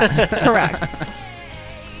 Yeah. Correct.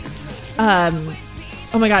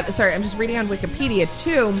 Oh my God. Sorry. I'm just reading on Wikipedia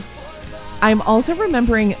too. I'm also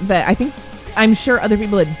remembering that I'm sure other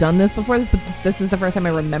people had done this before this, but this is the first time I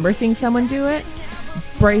remember seeing someone do it.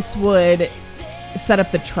 Bryce would set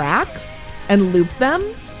up the tracks and loop them.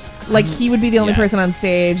 Like he would be the only Yes. person on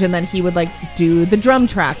stage, and then he would like do the drum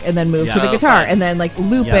track and then move to Yeah. the guitar fun. and then like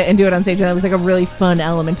loop Yeah. it and do it on stage. And that was like a really fun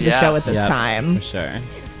element to the Yeah. show at this Yep, time. For sure.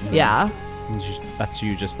 Yeah. That's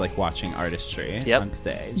you just like watching artistry Yep. on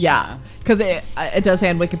stage. Yeah, because it does say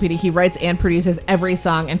on Wikipedia he writes and produces every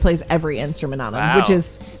song and plays every instrument on them, Wow. which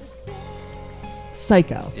is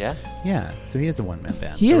psycho. Yeah. Yeah. So he is a one-man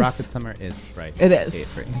band. He the is. Rocket Summer is Bryce It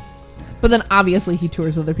is. Avery. But then obviously he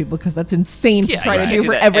tours with other people because that's insane to Yeah, try you to can do do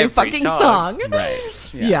for that every every fucking song. song.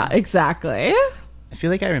 Right. Yeah. Exactly. I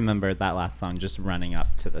feel like I remember that last song just running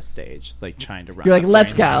up to the stage, like trying to run. You're like, up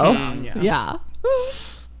let's during go. that song. Yeah.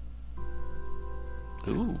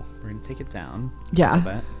 Ooh. We're gonna take it down. Yeah. A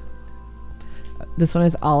little bit. This one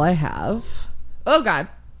is all I have. Oh God.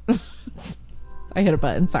 I hit a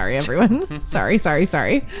button. Sorry, everyone. sorry.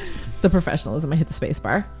 The professionalism. I hit the space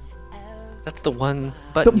bar. That's the one The,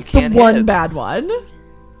 button you the can't one hit. bad one.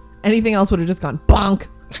 Anything else would have just gone bonk.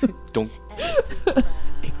 Don't.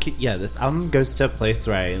 Yeah, this album goes to a place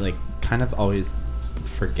where I like kind of always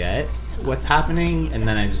forget what's happening, and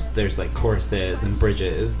then there's like choruses and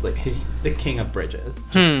bridges. Like he's the king of bridges.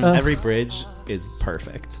 Just every bridge is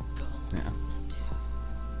perfect. Yeah.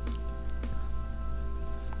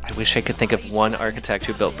 I wish I could think of one architect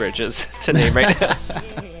who built bridges to name right now.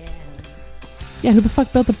 Yeah, who the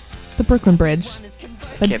fuck built the Brooklyn Bridge?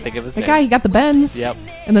 I can't think of his The name. guy, he got the Benz. Yep.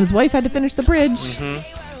 And then his wife had to finish the bridge.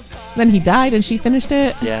 Mm-hmm. Then he died and she finished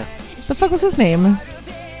it. Yeah. The fuck was his name?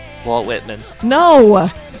 Walt Whitman. No!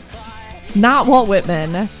 Not Walt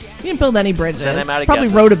Whitman. He didn't build any bridges. Then I'm out of Probably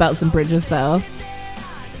guesses. wrote about some bridges, though.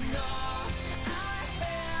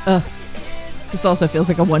 Ugh. This also feels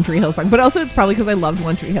like a One Tree Hill song. But also it's probably because I loved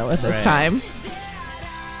One Tree Hill at this Right. time.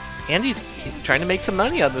 Andy's trying to make some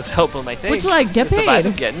money on this album, I think. Which, like, get It's the vibe paid.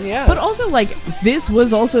 I'm getting, yeah. But also, like, this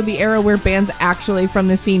was also the era where bands actually from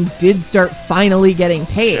the scene did start finally getting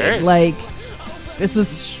paid. Sure. Like, this was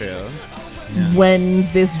True. when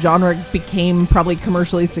this genre became probably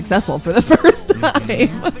commercially successful for the first time.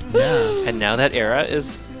 Yeah. And now that era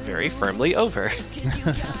is very firmly over.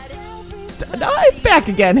 No, it's back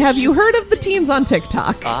again. Have you heard of the teens on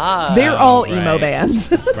TikTok? Ah. They're all right. emo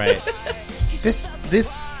bands. Right. This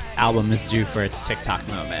album is due for its TikTok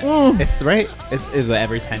moment. It's right. It's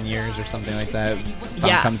every 10 years or something like that. Song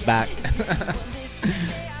Yeah. comes back.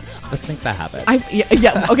 Let's make that happen.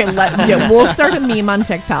 Yeah, okay. We'll start a meme on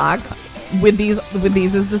TikTok with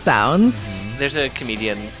these as the sounds. There's a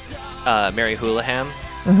comedian, Mary Houlihan,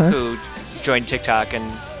 Uh-huh. who joined TikTok and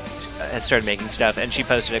has started making stuff, and she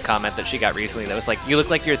posted a comment that she got recently that was like, "You look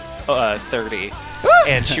like you're 30,"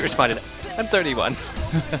 and she responded, "I'm 31."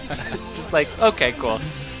 Just like, okay, cool.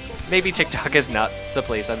 Maybe TikTok is not the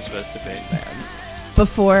place I'm supposed to be.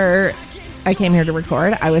 Before I came here to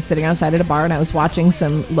record, I was sitting outside at a bar and I was watching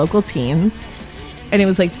some local teens, and it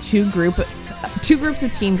was like two groups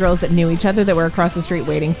of teen girls that knew each other that were across the street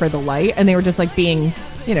waiting for the light, and they were just like being,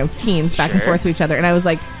 teens back and Sure. forth to each other, and I was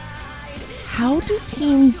like, how do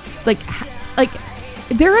teens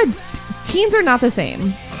teens are not the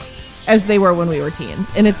same as they were when we were teens,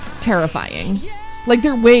 and it's terrifying. Like,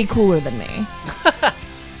 they're way cooler than me.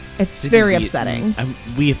 It's very upsetting.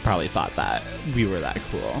 We've probably thought that we were that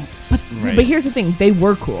cool. Right. But here's the thing, they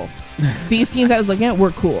were cool. These teens I was looking at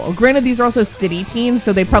were cool. Granted, these are also city teens,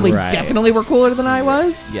 so they probably Right. definitely were cooler than I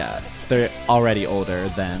was. Yeah, they're already older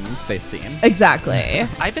than they seem. Exactly.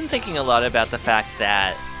 I've been thinking a lot about the fact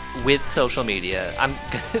that with social media,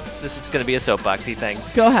 this is going to be a soapboxy thing,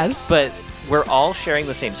 Go ahead. but we're all sharing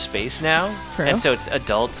the same space now. True. And so it's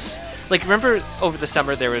adults. Like, remember over the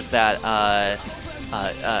summer there was that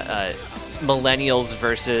millennials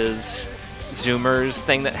versus Zoomers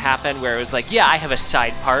thing that happened where it was like, yeah, I have a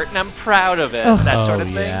side part and I'm proud of it. Ugh. That sort of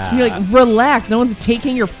thing. Yeah. You're like, relax. No one's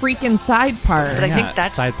taking your freaking side part. But I think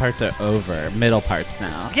that's- side parts are over. Middle parts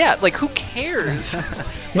now. Yeah, like, who cares?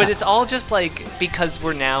 But it's all just like, because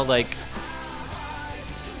we're now like,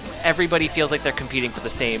 everybody feels like they're competing for the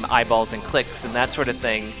same eyeballs and clicks and that sort of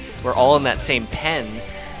thing. We're all in that same pen,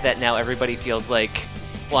 that now everybody feels like,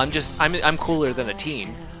 well, I'm cooler than a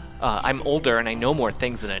teen. I'm older and I know more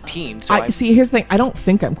things than a teen. So See, here's the thing. I don't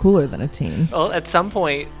think I'm cooler than a teen. well, at some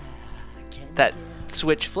point, that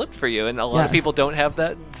switch flipped for you, and a lot of Yeah. people don't have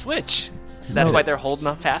that switch. That's No. why they're holding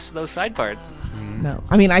up fast to those side parts. No.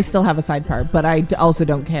 I mean, I still have a side part, but I also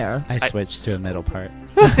don't care. I switched to a middle part.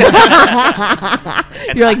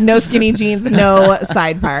 You're like, no skinny jeans, no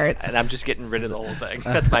side parts. And I'm just getting rid of the whole thing.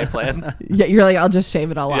 That's my plan. Yeah, you're like, I'll just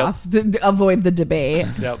shave it all Yep. off to avoid the debate.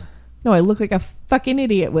 Yep. No, I look like a fucking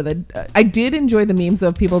idiot with a. I did enjoy the memes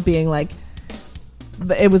of people being like,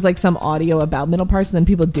 it was like some audio about middle parts and then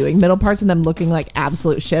people doing middle parts and them looking like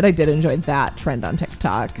absolute shit. I did enjoy that trend on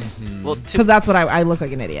TikTok Well, because that's what I look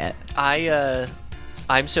like an idiot.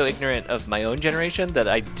 I'm so ignorant of my own generation that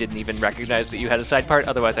I didn't even recognize that you had a side part.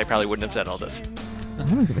 Otherwise, I probably wouldn't have said all this. I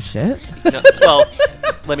don't give a shit. No, well,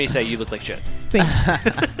 let me say you look like shit.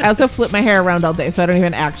 Thanks. I also flip my hair around all day, so I don't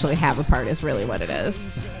even actually have a part. Is really what it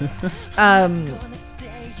is.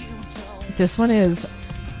 This one is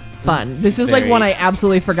fun. This is like Very- one I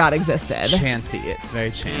absolutely forgot existed. Chanty. It's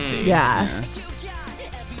very chanty. Yeah.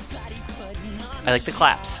 I like the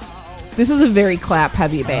claps. This is a very clap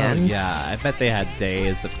heavy band. Yeah, I bet they had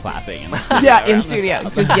days of clapping in the studio. Yeah, in around studio.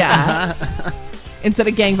 this Just yeah. Instead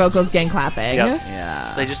of gang vocals, gang clapping. Yep. album.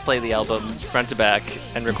 Yeah. They just play the album front to back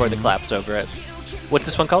and record the claps over it. What's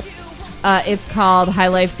this one called? It's called High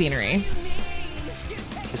Life Scenery.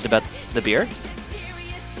 Is it about the beer?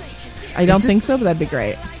 I don't think this- so, but that'd be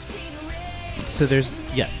great. So there's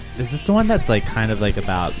yes. Is this the one that's like kind of like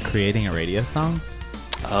about creating a radio song?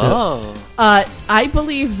 Oh. I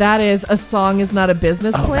believe that is A Song Is Not a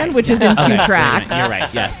Business Plan, right. which is in two Okay, tracks. You're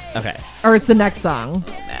right. Yes. Okay. Or it's the next song.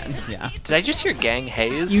 Man. fan. Yeah. Did I just hear Gang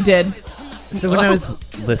Haze? You did. So when I was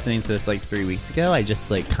listening to this like 3 weeks ago, I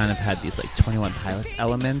just like kind of had these like 21 Pilots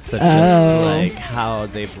elements of just like how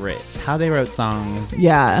they wrote songs.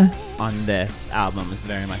 Yeah. On this album is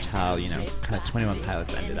very much how, you know, kind of 21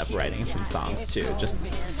 Pilots ended up writing some songs too, just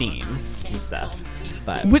themes and stuff.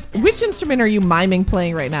 But Which instrument are you miming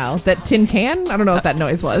playing right now? That tin can? I don't know what that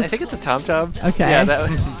noise was. I think it's a tom-tom. Okay. Yeah,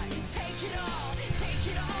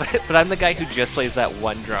 but I'm the guy who just plays that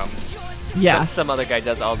one drum. Yeah. Some other guy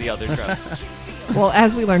does all the other drums. Well,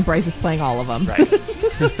 as we learned, Bryce is playing all of them.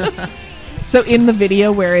 Right. So in the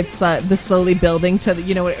video where it's the slowly building to the,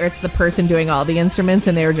 you know, where it's the person doing all the instruments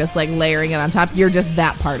and they're just like layering it on top, you're just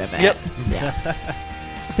that part of it. Yep. Yeah.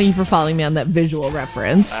 Thank you for following me on that visual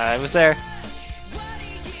reference. I was there.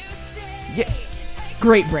 Yeah.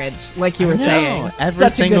 Great bridge, like you were saying. every Such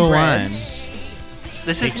a single good one. bridge.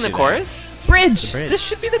 This isn't the you chorus? Bridge. Bridge. This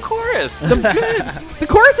should be the chorus. The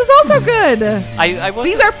chorus is also good. I wasn't-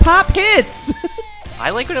 These are pop hits. I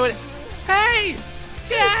like when it went, hey!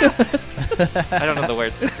 Yeah! I don't know the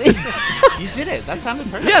words. You did it. That sounded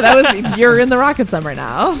perfect. Yeah, that was, you're in the rocket summer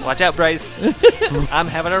now. Watch out, Bryce. I'm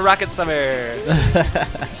having a rocket summer.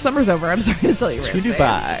 Summer's over. I'm sorry to tell you. To Ramsey.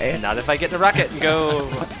 Dubai. Not if I get in a rocket and go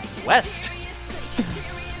west.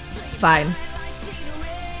 Fine.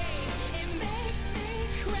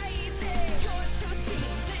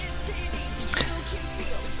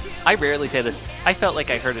 I rarely say this. I felt like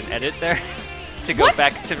I heard an edit there to go What?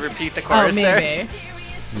 back to repeat the Oh, chorus there. maybe.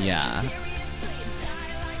 Yeah.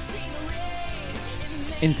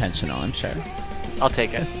 Intentional, I'm sure. I'll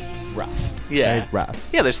take it. Rough. It's Yeah. very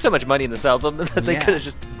rough. Yeah, there's so much money in this album that they Yeah. could have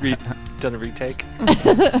just done a retake.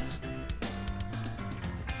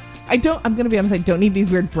 I'm going to be honest, I don't need these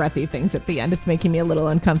weird breathy things at the end. It's making me a little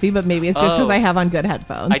uncomfy, but maybe it's just because Oh. I have on good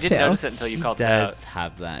headphones, I didn't too. notice it until you called it Does out.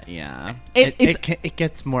 have that, yeah. It's- It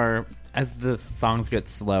gets more, as the songs get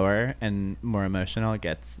slower and more emotional, it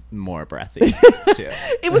gets more breathy, too.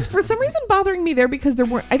 It was for some reason bothering me there because there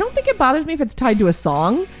weren't. I don't think it bothers me if it's tied to a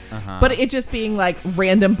song, but it just being like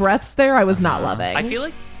random breaths there, I was not loving. I feel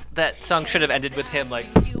like that song should have ended with him like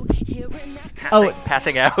Oh.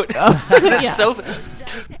 passing out. Yeah.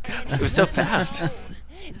 It was so fast.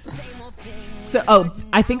 So,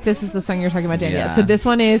 I think this is the song you're talking about, Dan. Yeah. Yeah. So this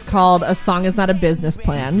one is called "A Song Is Not a Business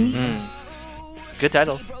Plan," Good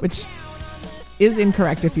title. which is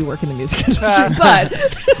incorrect if you work in the music industry,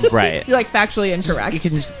 but Right. you're like factually incorrect. You can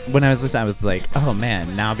just, when I was listening, I was like, oh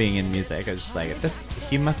man, now being in music, I was just like,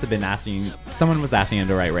 he must have been someone was asking him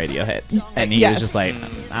to write radio hits. And he Yes. was just like,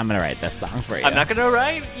 I'm going to write this song for you. I'm not gonna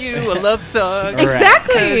write you a love song.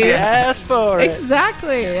 Exactly. 'Cause you asked for it.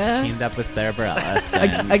 Exactly. Teamed up with Sarah Bareilles.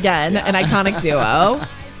 and- Again, an iconic duo.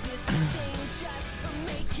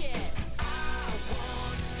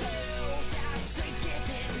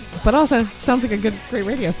 But also, sounds like a great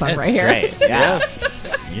radio song It's right here. great. Yeah.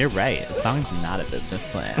 You're right. The song's not a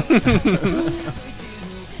business plan.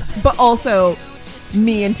 But also,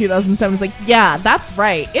 me in 2007 was like, yeah, that's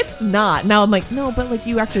right. It's not. Now I'm like, no, but like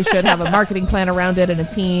you actually should have a marketing plan around it and a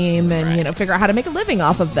team and, you know, figure out how to make a living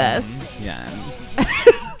off of this. Yeah.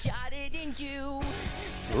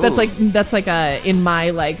 That's like in my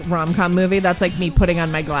like rom-com movie, that's like me putting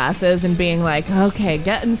on my glasses and being like, okay,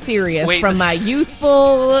 getting serious Wait, from this- my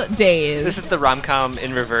youthful days. This is the rom-com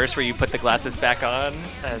in reverse where you put the glasses back on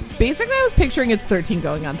and Basically, I was picturing it's 13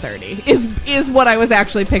 going on 30 is what I was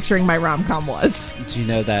actually picturing my rom-com was. Do you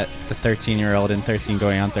know that the 13-year-old in 13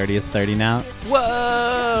 going on 30 is 30 now?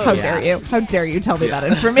 whoa. How dare you? How dare you tell me that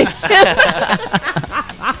information?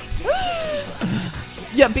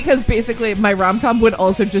 Yeah, because basically my rom-com would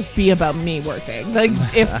also just be about me working. Like,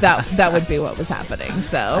 if that would be what was happening. I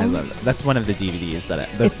So love it. That's one of the DVDs the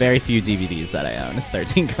It's- very few DVDs that I own is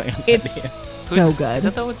 13 going on 30. it's so good. Is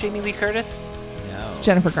that the one with Jamie Lee Curtis? No. It's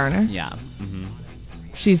Jennifer Garner. Yeah. Mm-hmm.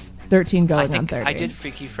 She's 13 I going on think 30. I did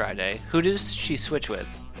Freaky Friday. Who does she switch with?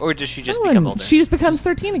 Or does she just No become one- older? She just becomes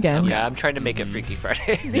 13 again. Yeah, I'm trying to make it Freaky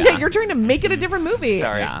Friday. Yeah, you're trying to make it a different movie.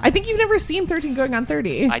 Sorry. Yeah. I think you've never seen 13 going on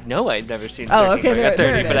 30. I know I'd never seen 13 Oh, okay, going there- on there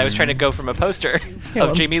 30, it but I is. was trying to go from a poster well-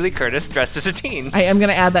 of Jamie Lee Curtis dressed as a teen. I am going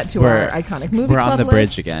to add that to We're- our iconic movie We're on club the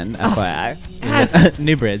bridge list. again, FYI. Yes.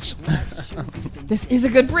 New bridge. This is a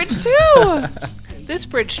good bridge, too. This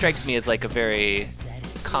bridge strikes me as like a very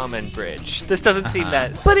common bridge. This doesn't seem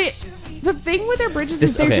that... But the thing with their bridges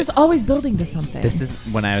This- is they're okay. just always building to something. This is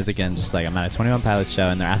when I was again just like I'm at a 21 Pilots show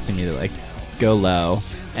and they're asking me to like go low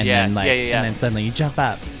and Yeah, then like yeah. and then suddenly you jump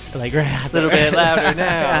up like right A little bit louder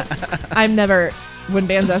now. I'm never when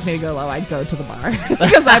bands ask me to go low, I go to the bar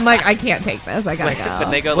because I'm like, I can't take this. I gotta go.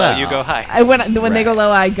 When they go Well, low, you go high. When they go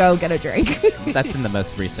low, I go get a drink. That's in the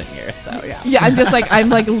most recent years, though. Yeah. Yeah, I'm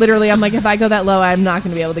like, literally, I'm like, if I go that low, I'm not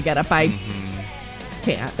going to be able to get up. I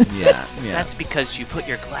can't. Yeah. That's because you put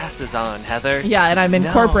your glasses on, Heather. Yeah, and I'm in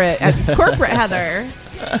No. corporate Heather.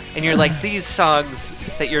 And you're like, these songs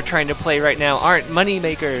that you're trying to play right now aren't money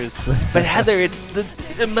makers. But Heather, it's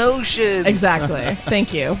the emotion. Exactly.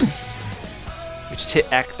 Thank you. We just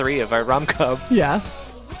hit Act 3 of our rom-com. Yeah.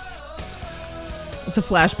 It's a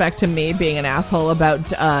flashback to me being an asshole about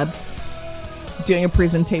doing a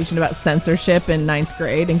presentation about censorship in 9th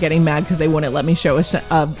grade and getting mad because they wouldn't let me show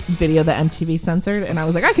a video that MTV censored. And I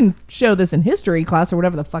was like, I can show this in history class or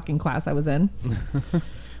whatever the fucking class I was in.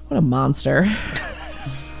 What a monster.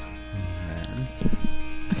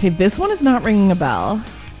 Okay, this one is not ringing a bell.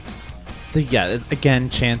 So yeah, it's, again,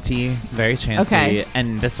 chanty, very chanty, Okay.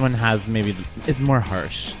 and this one is more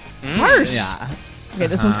harsh. Harsh. Yeah, Okay,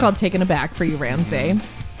 this one's called Taken Aback for you, Ramsey.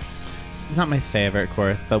 it's not my favorite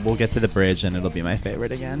chorus, but we'll get to the bridge and it'll be my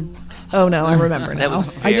favorite again. Oh no, I remember That now. was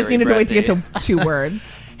I just very needed to wait to get breathy. to 2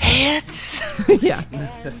 words. Hits! Yeah.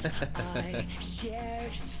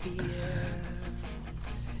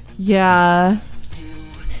 Yeah.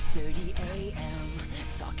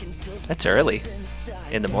 That's early.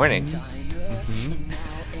 In the morning.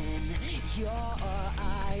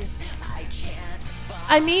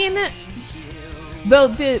 I mean, though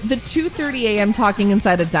the 2:30 a.m. talking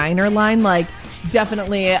inside a diner line, like,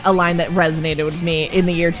 definitely a line that resonated with me in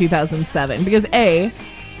the year 2007 because I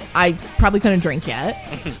probably couldn't drink yet,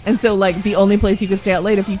 and so like the only place you could stay out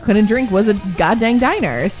late if you couldn't drink was a goddamn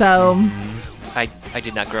diner. So I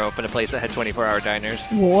did not grow up in a place that had 24-hour diners.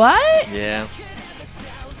 what? Yeah.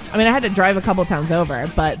 I mean, I had to drive a couple towns over,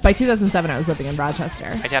 but by 2007 I was living in Rochester.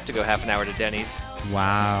 I'd have to go half an hour to Denny's.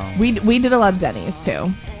 Wow, We did a lot of Denny's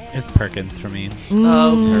too. it was Perkins for me.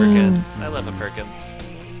 Oh, Perkins. I love a Perkins.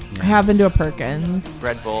 I have been to a Perkins.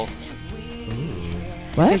 Red Bull. They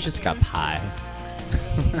What? just got pie.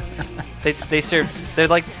 They serve. They're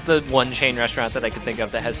like the one chain restaurant that I could think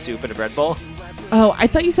of that has soup and a Red Bull. Oh, I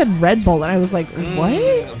thought you said Red Bull, and I was like,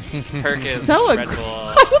 what? Perkins. So Red aggr-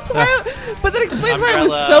 Bull. That's why but that explains why I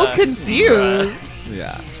was so Umbrella. confused.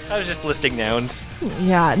 Yeah, I was just listing nouns.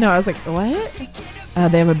 Yeah, no, I was like, what?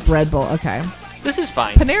 They have a bread bowl. Okay. This is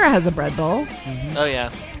fine. Panera has a bread bowl. Oh yeah.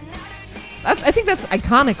 I think that's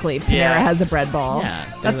iconically Panera Yeah. has a bread bowl. Yeah,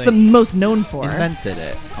 That's they, the like, most known for. invented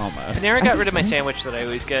it almost. Panera got rid of my sandwich that I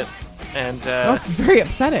always get, and That's very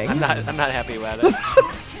upsetting. I'm not happy about it.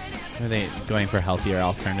 Are they going for healthier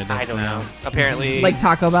alternatives I don't now? know. Apparently, Like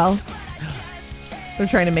Taco Bell. They're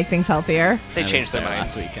trying to make things healthier. they I was changed their there mind.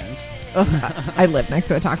 last weekend. Ugh, I live next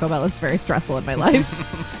to a Taco Bell. It's very stressful in my life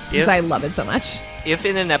because If, I love it so much. if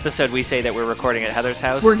in an episode we say that we're recording at Heather's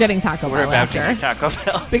house, We're getting Taco we're Bell about to after. get Taco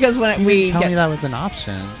Bell. Because when we Tell me get that was an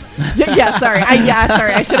option. yeah, sorry.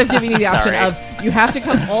 I should have given you the option Sorry. of you have to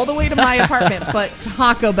come all the way to my apartment, but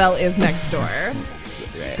Taco Bell is next door.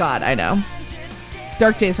 God, I know.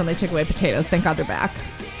 Dark days when they took away potatoes. Thank God they're back.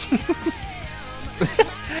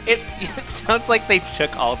 It sounds like they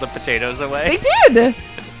took all the potatoes They away. did.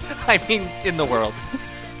 I mean, in the world.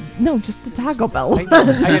 No, just the Taco Bell.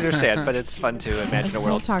 I understand, but it's fun to imagine a No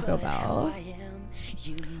world. Taco Bell.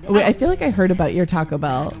 Wait, I feel like I heard about your Taco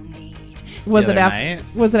Bell. Was The it other after?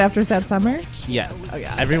 night? Was it after Sad Summer? Yes. Oh,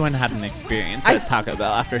 yeah. Everyone had an experience I at Taco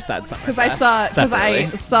Bell after Sad Summer. Because I Separately.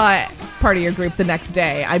 saw part of your group the next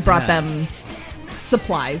day. I brought Yeah. them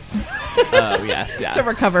supplies Oh yes, yes. to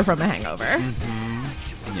recover from a hangover.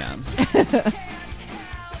 Yeah.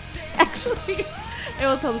 Actually, I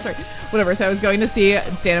will tell the story. Whatever. So I was going to see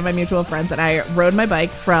Dan and my mutual friends, and I rode my bike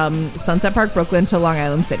from Sunset Park, Brooklyn to Long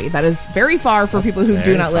Island City. That is very far for people who do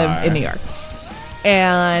very not live far. in New York.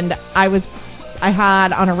 And I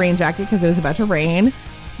had on a rain jacket because it was about to rain,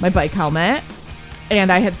 my bike helmet,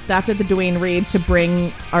 and I had stopped at the Duane Reade to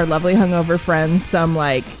bring our lovely hungover friends some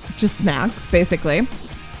just snacks, basically.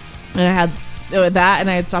 And I had that, and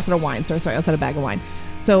I had stopped at a wine store, so I also had a bag of wine.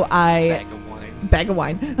 So bag of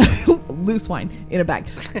wine, loose wine in a bag.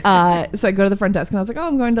 So I go to the front desk and I was like, oh,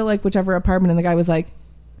 I'm going to whichever apartment. And the guy was like,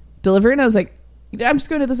 delivery? And I was like, I'm just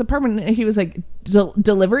going to this apartment. And he was like,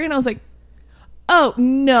 delivery? And I was like, oh,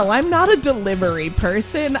 no, I'm not a delivery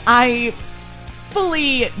person. I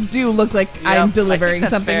fully do look like Yep, I'm I think delivering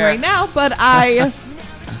that's something fair. right now, but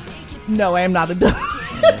no, I am not a delivery.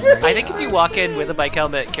 I think if you walk in with a bike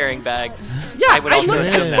helmet carrying bags, Yeah, I would also look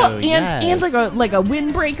assume true. that. and Yes. like a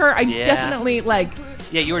windbreaker. I Yeah. definitely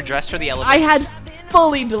Yeah, you were dressed for the elements. I had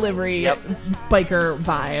fully delivery Yep. biker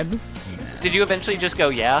vibes. Did you eventually just go,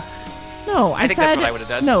 yeah? No, I think said that's what I would've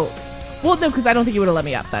done. no. Well, no, because I don't think you would have let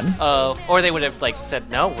me up then. Or they would have like said,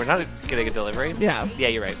 no, we're not getting a delivery. Yeah. Yeah,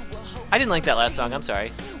 you're right. I didn't like that last song. I'm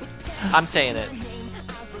sorry. I'm saying it.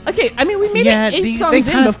 Okay, I mean, we made Yeah, it 8 they songs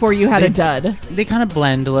in kind of- before you had they- a dud. They kind of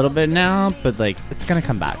blend a little bit now, but like it's gonna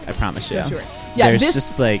come back. I promise you. Yeah, There's this,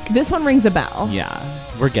 just like this one rings a bell. yeah,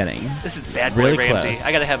 we're getting This is Bad Boy Really Ramsey. close.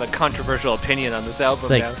 I gotta have a controversial opinion on this album it's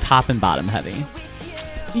like now. top and bottom heavy.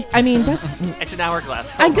 I mean, that's. It's an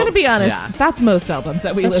hourglass. I'm gonna be honest. Yeah. That's most albums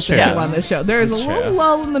that we That's listen true. to on this show. There is a That's little true.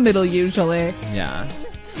 lull in the middle usually. Yeah.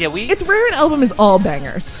 Yeah, we. It's rare an album is all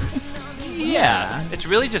bangers. yeah. It's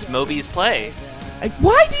really just Moby's play. Like,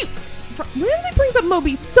 why do you? Ramsey brings up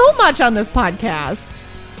Moby so much on this podcast.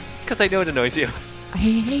 Because I know it annoys you. I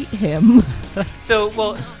hate him. So,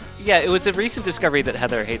 well, yeah, it was a recent discovery that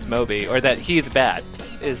Heather hates Moby, or that he's bad.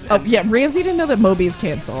 Oh yeah, Ramsey didn't know that Moby's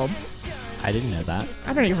canceled. I didn't know that.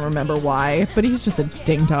 I don't even remember why, but he's just a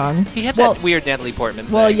ding dong. He had well, that weird Natalie Portman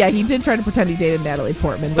thing. well, yeah, he did try to pretend he dated Natalie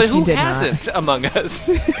Portman, But which who he did hasn't among us?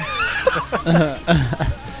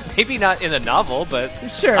 Maybe not in a novel, but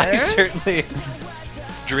not. Sure, I certainly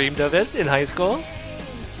dreamed of it in high school.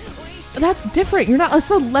 that's different. You're not a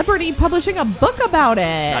celebrity publishing a book about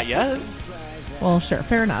it. Not yet. Well, sure,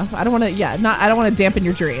 fair enough. I don't want to. Yeah, not. I don't want to dampen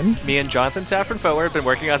your dreams. Me and Jonathan Safran Foer have been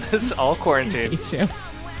working on this all quarantine. Me too.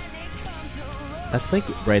 That's like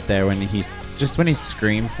right there when when he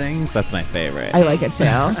scream sings. That's my favorite. I like it too.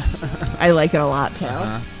 I like it a lot too.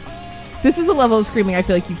 This is a level of screaming I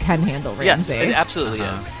feel like you can handle, Yes, Ramsey. it absolutely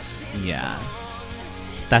is. Yeah.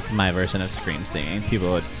 That's my version of scream singing.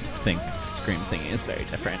 People would think scream singing is very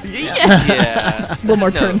different. Yeah. A little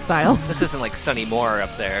more turnstile. This isn't like Sonny Moore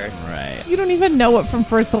up there. Right. You don't even know what From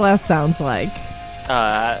First to Last sounds like.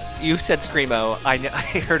 You said Screamo. I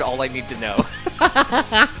heard all I need to know.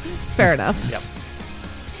 Fair enough. Yep.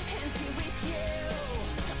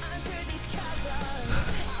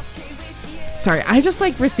 Sorry, I just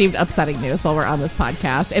received upsetting news while we're on this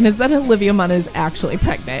podcast, and it's that Olivia Munn is actually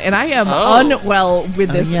pregnant, and I am unwell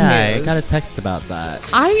with this yeah, news. I got a text about that.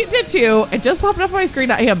 I did too. It just popped up on my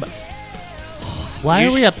screen. I am Why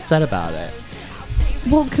are we upset about it?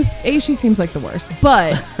 well because she seems like the worst,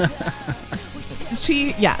 but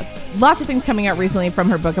lots of things coming out recently from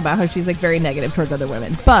her book about how she's very negative towards other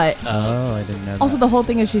women, but. Oh, I didn't know Also, that. the whole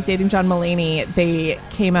thing is she's dating John Mulaney. They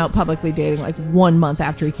came out publicly dating 1 month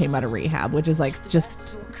after he came out of rehab, which is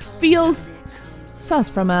just feels sus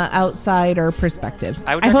from an outsider perspective.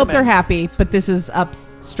 I would hope they're recommend- happy, but this is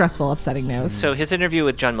stressful, upsetting news. So his interview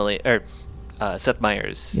with John Mulaney or Seth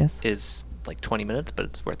Meyers Yes. is 20 minutes, but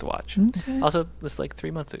it's worth a watch. Okay. Also, this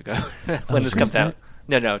 3 months ago when this comes out.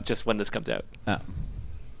 No, just when this comes out. Oh.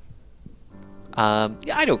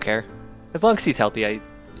 Yeah, I don't care. As long as he's healthy,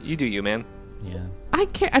 you do you, man. Yeah. I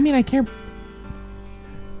care. I mean, I care.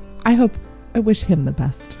 I wish him the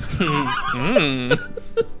best. Who's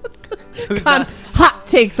On not? hot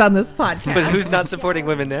takes on this podcast. But who's not supporting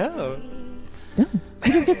women now? No,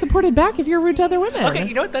 you don't get supported back if you're rude to other women. Okay,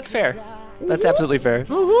 you know what? That's fair. That's absolutely fair.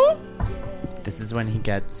 Mm-hmm. This is when he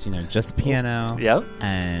gets, just piano. Yep.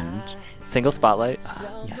 And Single spotlight.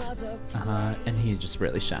 yes. And he just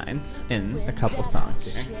really shines in a couple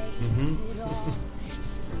songs here.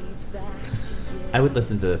 I would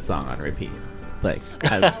listen to this song on repeat,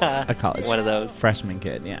 as a college One of those. freshman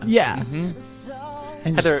kid. Yeah. Yeah.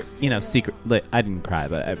 And Heather- just, secret. I didn't cry,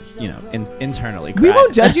 but I, internally cried. We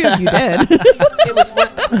won't judge you if you did.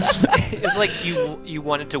 It was like you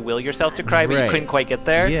wanted to will yourself to cry, but you Right. couldn't quite get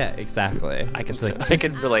there. Yeah, exactly. I can It's like, I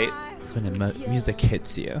can relate. It's when music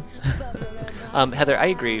hits you. Heather, I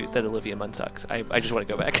agree that Olivia Munn sucks. I just want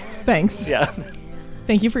to go back. Thanks. Yeah.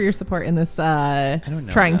 Thank you for your support in this don't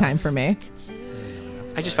know trying enough. time for me.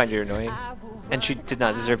 I just find her annoying. And she did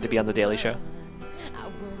not deserve to be on The Daily Show.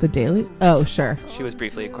 The Daily? Oh, sure. She was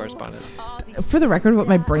briefly a correspondent. For the record, what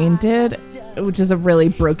my brain did, which is a really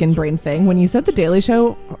broken brain thing, when you said The Daily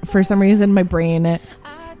Show, for some reason, my brain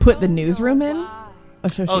put The Newsroom in. A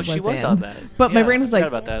show Oh, she was in. on that. But my Yeah, brain was I like,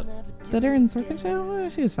 forgot about that. that Erin Sorkin show?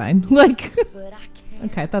 She was fine.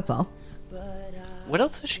 Okay, that's all. What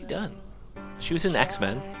else has she done? She was in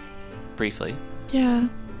X-Men, briefly. Yeah.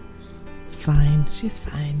 It's fine. She's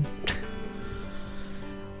fine.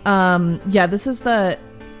 Yeah, this is the...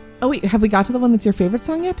 Oh, wait, have we got to the one that's your favorite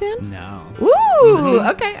song yet, Dan? No. Ooh,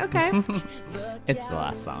 okay. It's the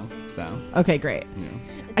last song, so. Okay, great.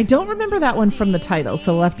 I don't remember that one from the title,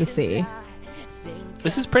 so we'll have to see.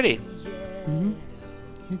 This is pretty.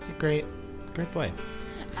 It's a great voice.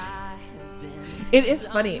 It is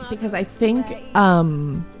funny because I think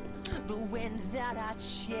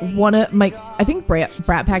I think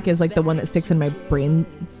Brat Pack is like the one that sticks in my brain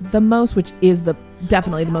the most, which is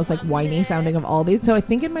definitely the most like whiny sounding of all these. So I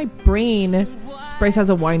think in my brain, Bryce has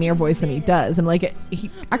a whinier voice than he does, and like he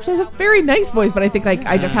actually has a very nice voice, but I think like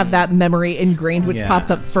I just have that memory ingrained, which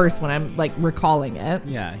pops up first when I'm like recalling it.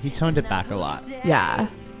 Yeah, he toned it back a lot Yeah,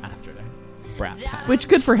 after Brat Pack. which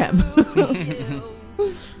good for him.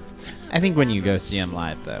 I think when you go see him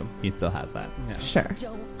live, though, he still has that. Yeah. Sure.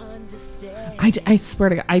 I swear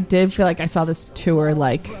to God, I did feel like I saw this tour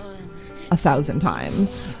like 1,000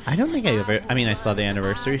 times. I don't think I saw the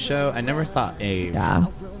anniversary show. I never saw the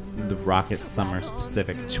Rocket Summer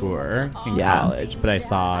specific tour in college, but I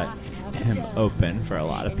saw him open for a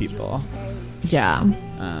lot of people. Yeah.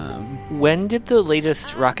 When did the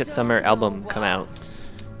latest Rocket Summer album come out?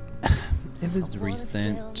 It was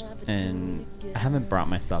recent, and I haven't brought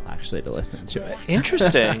myself actually to listen to it.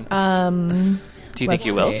 Interesting. Do you think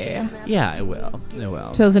you will? Yeah, I will.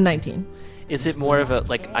 2019. Is it more of a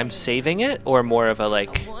like I'm saving it, or more of a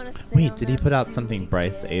like? Wait, did he put out something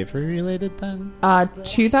Bryce Avery related then?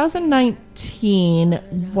 2019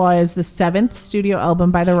 was the 7th studio album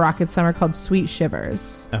by the Rocket Summer called Sweet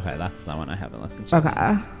Shivers. Okay, that's the one I haven't listened to.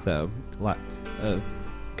 Okay. So lots of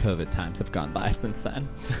COVID times have gone by since then.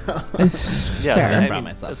 So. Yeah, Fair. I brought mean,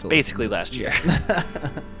 myself that's to basically listen. last year.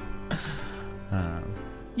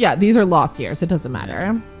 Yeah, these are lost years. It doesn't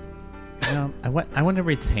matter. I want to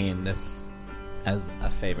retain this as a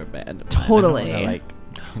favorite band of mine. Totally. I don't wanna,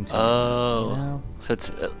 continue, Oh, so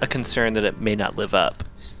it's a concern that it may not live up.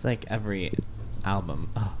 Just like every album,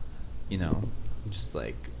 just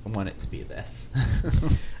like I want it to be this.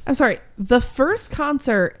 I'm sorry. The first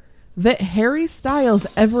concert that Harry Styles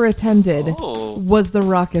ever attended was the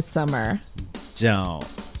Rocket Summer. Don't.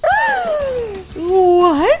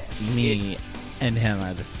 What? Me and him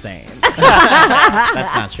are the same.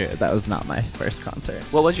 That's not true. That was not my first concert.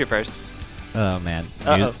 What was your first? Oh man,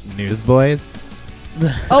 Uh-oh. Newsboys.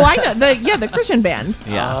 Oh, I know. The Christian band.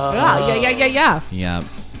 Yeah. Yeah. Yeah.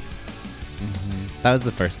 That was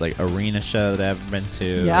the first like arena show that I've ever been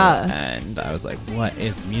to. Yeah. And I was like, what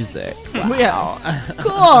is music? Yeah.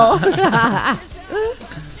 Cool.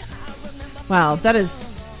 Wow, that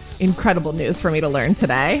is incredible news for me to learn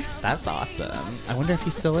today. That's awesome. I wonder if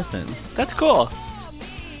he still listens. That's cool.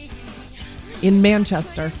 In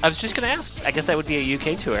Manchester. I was just gonna ask. I guess that would be a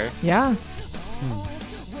UK tour. Yeah.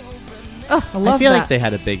 Oh, I love I feel that. like they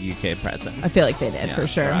had a big UK presence. I feel like they did, for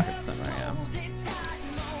sure. Rocket Summer, yeah.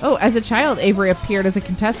 Oh, as a child, Avery appeared as a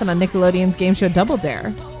contestant on Nickelodeon's game show Double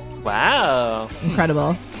Dare. Wow.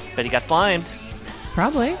 Incredible. But he got slimed.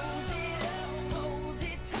 Probably.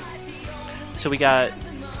 So we got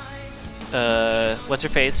what's her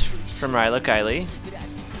face from Ryla Kiley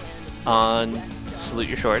on Salute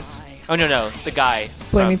Your Shorts. Oh no, the guy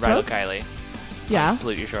Boy from Meets Ryla World? Kiley. Yeah.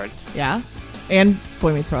 Salute Your Shorts. Yeah. And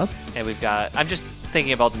Boy Meets World. And we've got. I'm just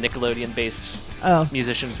thinking of all the Nickelodeon-based Oh.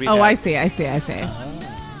 musicians we've Oh, had. I see.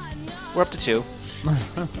 We're up to 2.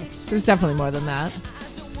 There's definitely more than that.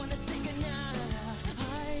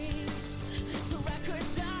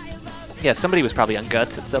 Yeah, somebody was probably on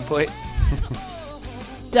Guts at some point.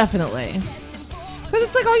 Definitely. Because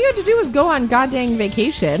it's like all you had to do was go on goddamn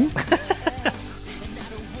vacation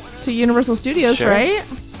to Universal Studios, Sure. right?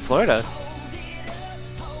 Florida.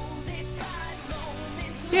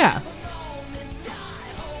 Yeah.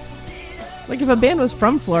 Like if a band was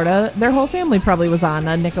from Florida, their whole family probably was on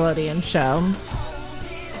a Nickelodeon show.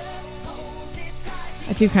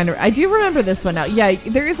 I do remember this one now. Yeah,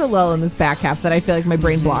 there is a lull in this back half that I feel like my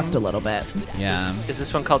brain blocked a little bit. Yeah. Is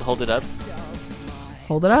this one called Hold It Up?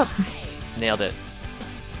 Hold it up. Nailed it.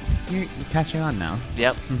 You're catching on now.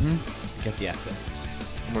 Yep. Get the essence.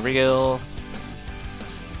 I'm a real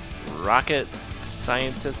rocket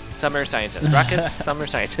scientist, summer scientist. Rocket summer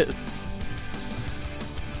scientist.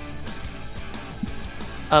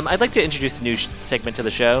 I'd like to introduce a new segment to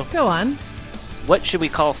the show. Go on. What should we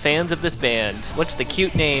call fans of this band? What's the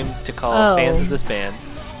cute name to call Oh. fans of this band?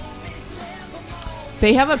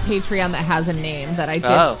 They have a Patreon that has a name that I did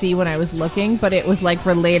Oh. see when I was looking, but it was like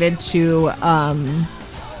related to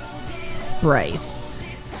Bryce.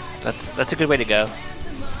 That's a good way to go.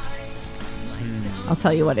 I'll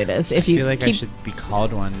tell you what it is. If I you feel like keep, I should be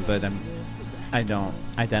called one, but I don't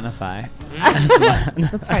identify.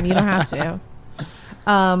 that's fine. You don't have to.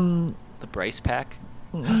 The Bryce Pack.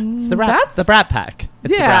 It's the That's- the Brat Pack.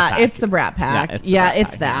 It's the Brat Yeah, Pack. it's the Brat Pack. Yeah, it's the Yeah, Brat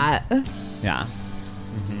it's Pack, that. Yeah.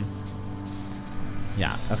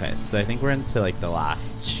 Yeah. Okay. So I think we're into like the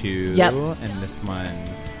last 2. Yep. And this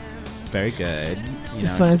one's very good.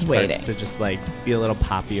 This one is it starts waiting. to just like be a little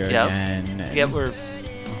poppier Yep. again. and- Yeah, we're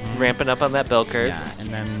ramping up on that bell curve, Yeah, and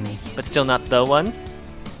then but still not the one. no,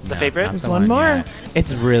 it's favorite? not There's the one more. yet.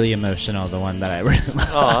 It's really emotional. The one that I really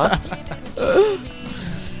love. Aw.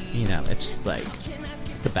 You know, it's just like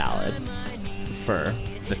it's a ballad for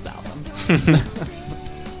this album.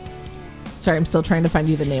 Sorry, I'm still trying to find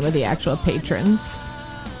you the name of the actual patrons.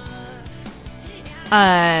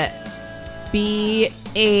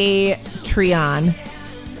 B-A-Treon.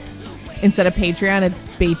 Instead of Patreon, it's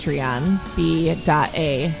Patreon.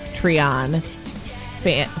 B.A Treon.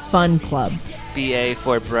 Fun Club. BA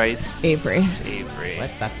for Bryce Avery. Avery.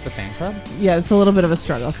 What? That's the fan club? Yeah, it's a little bit of a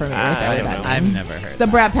struggle for me right I there. with don't that know. name. I've never heard. The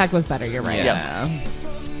that. Brat Pack was better, you're right. Yeah.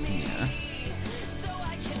 Yeah.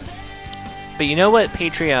 But you know what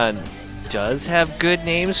Patreon does have good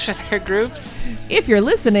names for their groups? If you're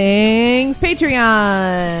listening,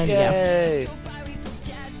 Patreon. Yeah. Yay!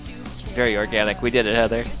 Very organic. We did it,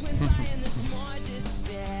 Heather.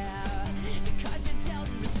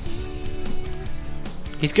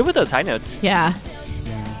 He's good with those high notes. Yeah.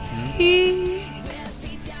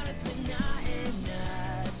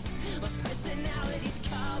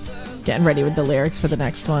 Getting ready with the lyrics for the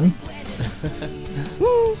next one.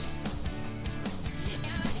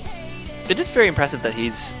 It is very impressive that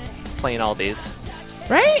he's playing all these.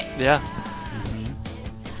 Right? Yeah.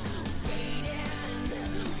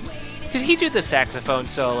 Did he do the saxophone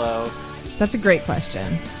solo? That's a great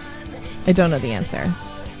question. I don't know the answer.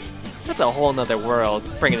 That's a whole nother world,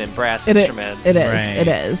 bringing in brass It is. instruments. It is. Right. It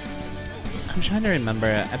is. I'm trying to remember.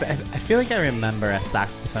 I feel like I remember a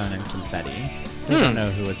saxophone and confetti. I don't know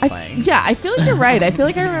who was playing. Yeah, I feel like you're right. I feel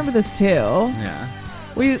like I remember this too. Yeah.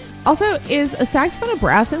 We also, is a saxophone a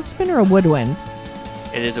brass instrument or a woodwind?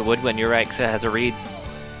 It is a woodwind, you're right, because it has a reed.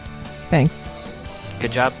 Thanks.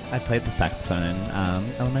 Good job. I played the saxophone in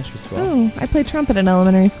elementary school. Oh, I played trumpet in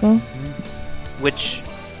elementary school. Which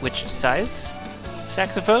size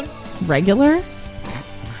saxophone? Regular?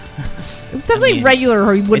 It was definitely mean, regular,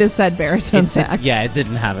 or he would have said baritone It did- sax. yeah, it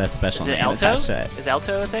didn't have a special Is it name alto? attached to it. Is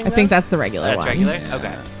alto a thing? I think though? that's the regular That's one. regular? Yeah,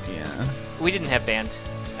 Okay. Yeah. We didn't have band.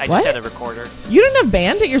 I What? just had a recorder. You didn't have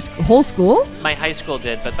band at your whole school? My high school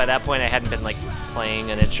did, but by that point I hadn't been like playing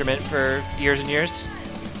an instrument for years and years.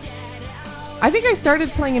 I think I started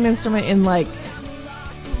playing an instrument in like,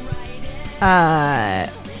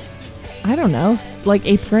 I don't know, like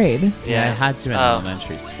 8th grade. Yeah, I had to in Oh.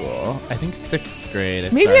 elementary school. I think 6th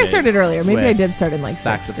grade. Maybe I started earlier. Maybe I with did start in like 6th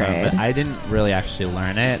saxophone, grade. but I didn't really actually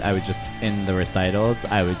learn it. I would just in the recitals,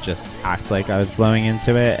 I would just act like I was blowing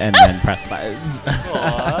into it and then press buttons.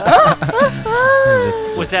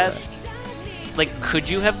 Just- Was that like could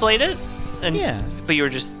you have played it? And Yeah. but you were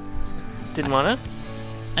just didn't want to?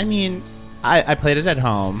 I mean, I played it at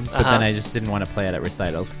home, but Uh-huh. then I just didn't want to play it at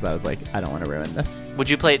recitals because I was like, I don't want to ruin this. Would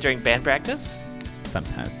you play it during band practice?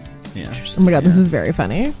 Sometimes, yeah, Oh my god, this is very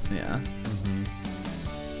funny. yeah.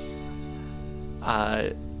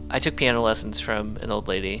 I took piano lessons from an old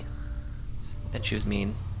lady, and she was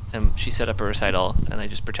mean. And she set up a recital, and I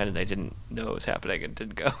just pretended I didn't know what was happening and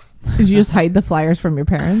didn't go. Did you just hide the flyers from your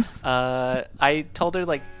parents? I told her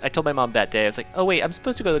I told my mom that day. I was like, "Oh wait, I'm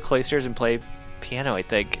supposed to go to the Cloisters and play piano, I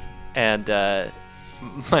think." And I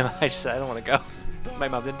just said, "I don't want to go." My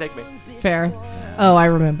mom didn't take me. Fair. Oh, I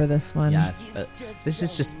remember this one. Yes, this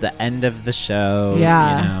is just the end of the show.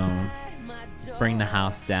 Yeah. You know, bring the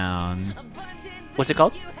house down. What's it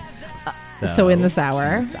called? So in the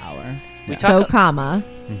sour. In the sour. We So, talk- comma,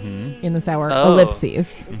 Mm-hmm. in the sour, Oh.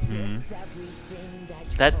 ellipses.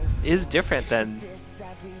 That is different than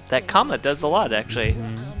that. Comma does a lot, actually.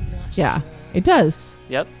 Yeah, it does.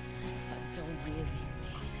 Yep.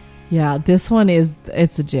 Yeah, this one is,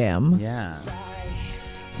 it's a jam. Yeah.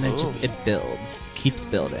 And it builds, keeps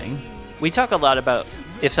building. We talk a lot about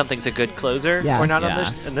if something's a good closer Yeah. or not Yeah. on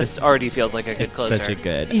this, and this It's- already feels like a good It's closer. such a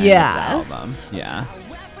good end Yeah. of the album. Yeah.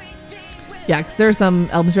 Yeah, because there are some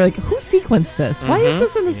albums you're like, who sequenced this? Why is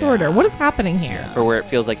this in this order? What is happening here? Or where it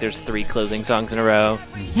feels like there's 3 closing songs in a row.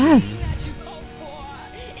 Yes.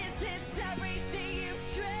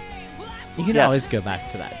 You can Yes. always go back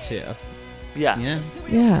to that too. Yeah. Yeah.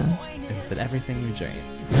 Yeah. Is it everything you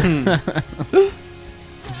dreamed?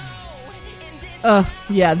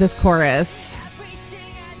 Yeah, this chorus.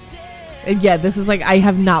 And yeah, this is like, I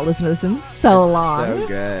have not listened to this in so long. So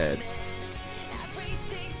good.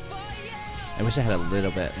 I wish I had a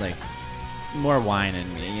little bit more wine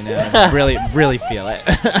in me, you know, really feel it.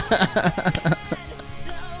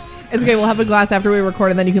 It's okay, we'll have a glass after we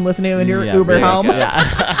record and then you can listen to it in your Yeah, Uber there you home. go.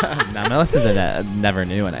 Yeah. No, I'm gonna listen to that. Never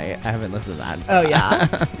knew, and I haven't listened to that. Oh,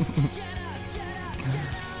 yeah.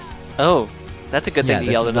 Oh, That's a good thing to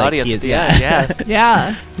this yell at is an like audience he at is- the end. Yeah.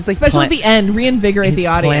 Yeah. He's like Especially at the end, reinvigorate he's the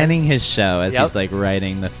audience. planning his show as Yep. he's like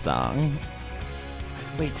writing the song.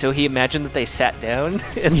 Wait, so he imagined that they sat down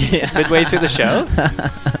midway through the show?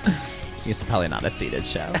 It's probably not a seated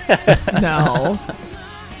show. No.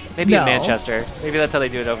 Maybe in No. Manchester. Maybe that's how they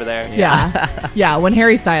do it over there. Yeah. Yeah. When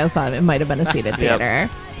Harry Styles saw him, it might have been a seated Yep. theater.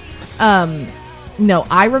 No,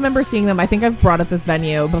 I remember seeing them. I think I've brought up this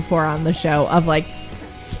venue before on the show of like,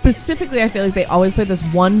 specifically, I feel like they always play this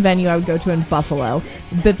one venue I would go to in Buffalo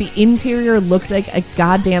that the interior looked like a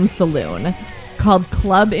goddamn saloon called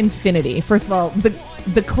Club Infinity. First of all,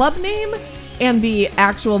 the club name and the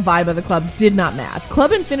actual vibe of the club did not match.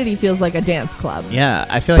 Club Infinity feels like a dance club. Yeah,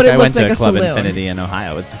 I feel But like it I went looked to like a a Club saloon. Infinity in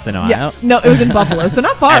Ohio. Was this in Ohio? Yeah. No, it was in Buffalo, so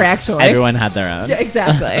not far actually. Everyone had their own. Yeah,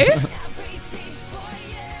 exactly.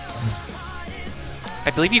 I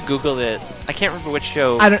believe you Googled it. I can't remember which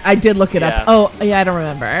show. I did look it Yeah. up. Oh, yeah, I don't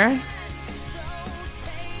remember.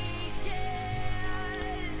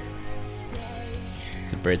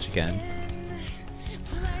 It's a bridge again.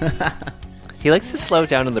 He likes to slow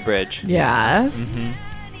down on the bridge. Yeah.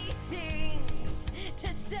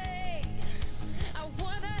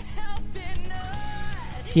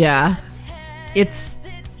 Yeah. It's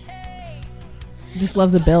he just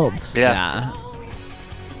loves a build. Yeah.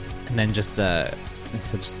 And then just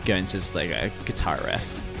go into just like a guitar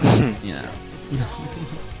riff, you know,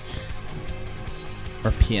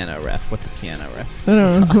 or piano riff. What's a piano riff? I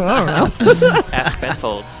don't know. Ask Ben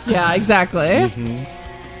Folds. Yeah, exactly.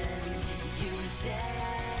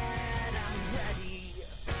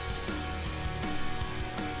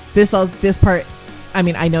 This part, I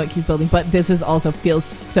mean, I know it keeps building, but this is also feels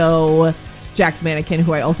so Jack's Mannequin,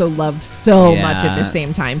 who I also loved so much at the Yeah.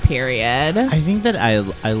 same time period. I think that I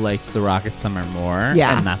liked the Rocket Summer more.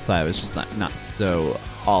 Yeah. and that's why I was just not so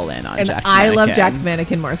all in on And Jack's I love Mannequin. Jack's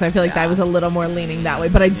Mannequin more, so I feel like that Yeah. was a little more leaning that way.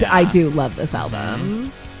 But I do love this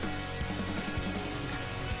album.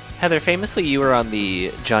 Heather, famously, you were on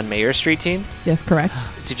the John Mayer Street team. Yes, correct.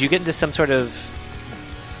 Did you get into some sort of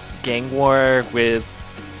gang war with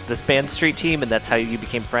this band's street team, and that's how you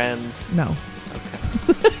became friends? No.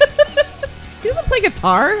 He doesn't play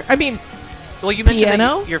guitar. I mean, Well, you mentioned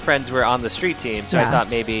Piano? that your friends were on the street team, so I Yeah. thought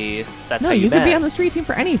maybe that's no, how you you could met. be on the street team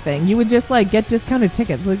for anything. You would just like get discounted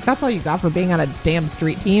tickets. Like that's all you got for being on a damn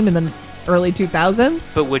street team in the early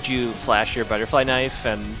 2000s. But would you flash your butterfly knife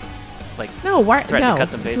and, like, No, why? Threaten to No,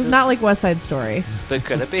 cut some this faces? was not like West Side Story. but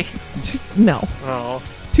could it be? No, Oh,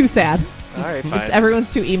 too sad. all right, fine.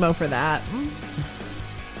 Everyone's too emo for that.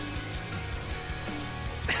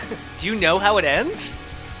 Do you know how it ends?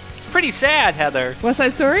 It's pretty sad, Heather. West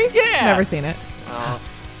Side Story? Yeah. Never seen it. Oh.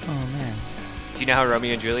 Oh man. Do you know how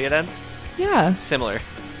Romeo and Juliet ends? Yeah. Similar.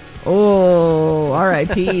 Oh,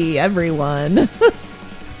 R.I.P. everyone.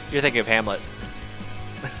 You're thinking of Hamlet.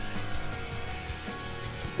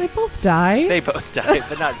 They both die. They both died,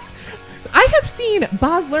 but not. I have seen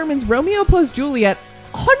Baz Luhrmann's Romeo plus Juliet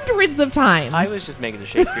hundreds of times. I was just making a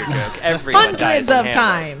Shakespeare joke. Everyone dies hundreds in of Hamlet.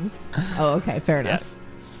 times. Oh, okay, fair Yeah.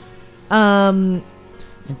 enough.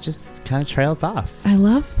 It just kind of trails off. I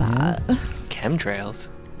love that. Chemtrails.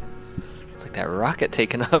 It's like that rocket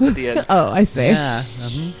taking off at the end. Oh, I see. Yeah.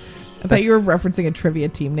 I thought you were referencing a trivia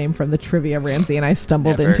team name from the Trivia Ramsey, and I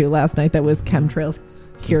stumbled Never. into last night that was Chemtrails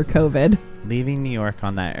Cure COVID. Leaving New York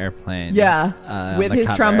on that airplane. Yeah, on with the his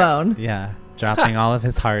cover. trombone. Yeah. Dropping all of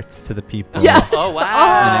his hearts to the people. Yeah. Oh,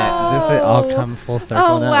 wow. And does it all come full circle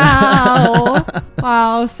Oh, now? wow.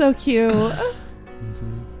 Wow, so cute.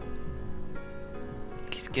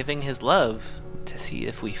 He's giving his love to see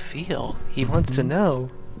if we feel. He wants to know.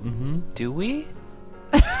 Mm-hmm. Do we?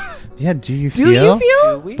 Yeah, do you Do feel? you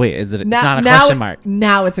feel? Do we? Wait, is it? It's Now- not a now- question mark.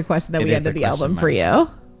 Now it's a question that It we is ended a the question album for mark.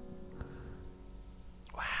 you.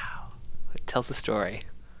 Wow. It tells the story.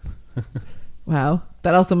 Wow.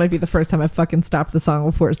 That also might be the first time I fucking stopped the song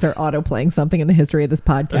before it started auto-playing something in the history of this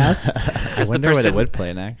podcast. I There's the wonder what person- it would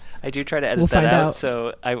play next. I do try to edit We'll that find out, out.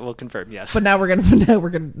 so I will confirm, yes. But now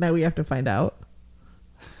now we have to find out.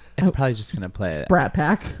 It's probably just gonna play it. Brat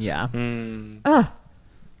Pack. Yeah.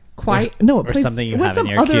 Quiet. No, it or plays something you with have in some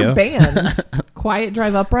your other queue. bands. Quiet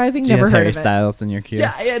Drive Uprising. Do you Never have heard Harry of it. Styles in your queue?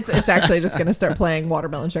 Yeah, it's actually just gonna start playing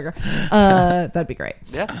Watermelon Sugar. That'd be great.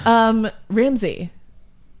 Yeah. Ramsey,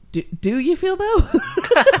 do you feel though?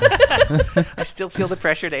 I still feel the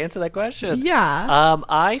pressure to answer that question. Yeah.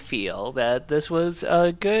 I feel that this was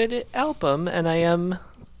a good album, and I am.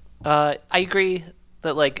 I agree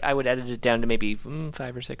that like I would edit it down to maybe 5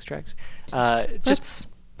 or 6 tracks. Just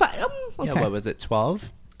Fine. Okay. Yeah, what was it,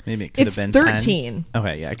 12? Maybe it could It's have been 13. 10.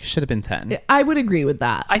 Okay, yeah, it should have been 10. I would agree with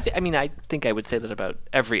that. I think I would say that about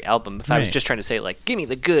every album if I was Right. just trying to say like, give me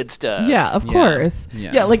the good stuff. Yeah, of Yeah. course.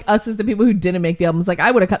 Yeah. Yeah, like us as the people who didn't make the albums, like I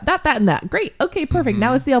would have cut that, and that. Great. Okay, perfect.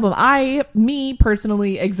 Now it's the album me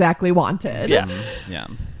personally exactly wanted. Yeah. Yeah.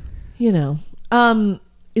 You know.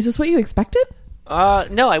 Is this what you expected?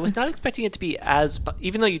 No, I was not expecting it to be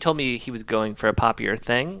even though you told me he was going for a poppier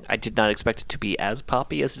thing, I did not expect it to be as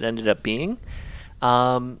poppy as it ended up being.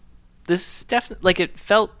 This definitely, like, it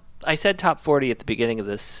felt, I said top 40 at the beginning of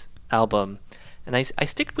this album, and I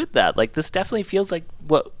stick with that. Like, this definitely feels like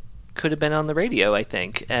what could have been on the radio, I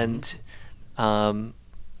think. And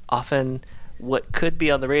often what could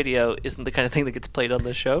be on the radio isn't the kind of thing that gets played on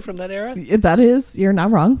the show from that era. That is, you're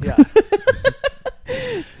not wrong. Yeah.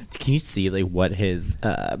 Can you see like what his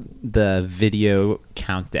the video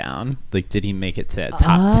countdown? Like, did he make it to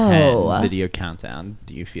top 10 video countdown?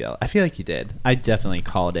 Do you feel? I feel like he did. I definitely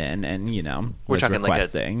called in and We're was talking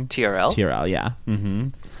requesting like a TRL? TRL, yeah. Mm-hmm.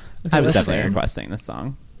 Okay, I was let's definitely see. requesting this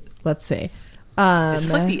song. Let's see. Is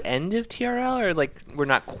this like the end of TRL, or like we're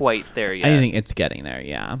not quite there yet? I think it's getting there.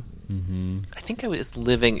 Yeah. Mm-hmm. I think I was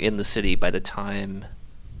living in the city by the time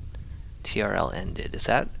TRL ended. Is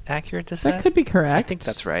that accurate to say? That could be correct. I think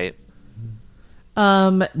that's right.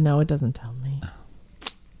 No, it doesn't tell me.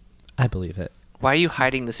 I believe it. Why are you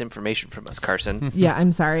hiding this information from us, Carson? Yeah,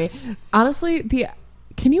 I'm sorry. Honestly,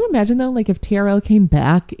 can you imagine though, like if TRL came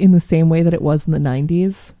back in the same way that it was in the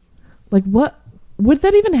 90s? Like what would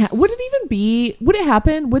that even would it even be? Would it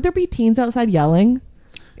happen? Would there be teens outside yelling?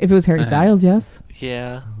 If it was Harry Styles, yes.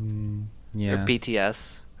 Yeah. Yeah. Or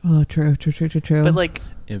BTS. Oh, true. But like,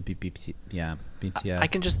 It would be BTS. I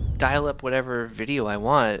can just dial up whatever video I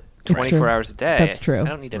want That's 24 true. hours a day. That's true. I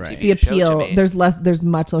don't need MTV Right. The to show it to appeal, me. there's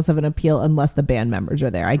much less of an appeal unless the band members are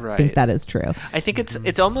there. I Right. think that is true. I think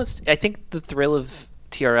it's almost. I think the thrill of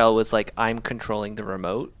TRL was like I'm controlling the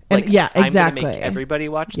remote. And- Like, yeah, I'm exactly. gonna make everybody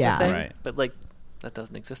watch Yeah. the thing. Right. But like that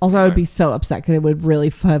doesn't exist. Also, I would anymore. be so upset because it would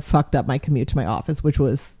really have fucked up my commute to my office, which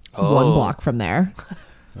was one Oh. block from there.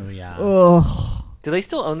 Oh yeah. Ugh. Do they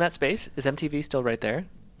still own that space? Is MTV still right there?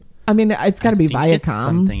 I mean, it's got to be I think it's Viacom.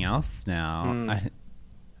 something else now.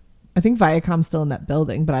 I think Viacom's still in that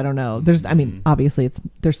building, but I don't know. There's, I mean, obviously,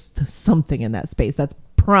 there's something in that space that's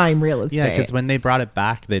prime real estate. Yeah, because when they brought it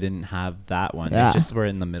back, they didn't have that one. Yeah. They just were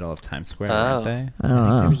in the middle of Times Square, Oh. weren't they? I don't think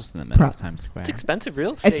they know. were just in the middle Pro- of Times Square. It's expensive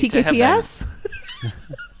real at estate. to have them. TKTS,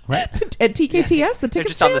 What? at TKTS, the ticket They're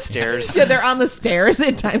just on the stand? stairs. Yeah, they're on the stairs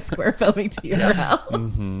in Times Square filming TRL.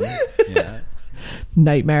 Mm-hmm. Yeah.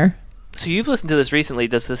 Nightmare. So you've listened to this recently.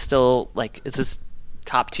 Does this still like? Is this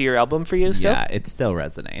top tier album for you still? Yeah, it still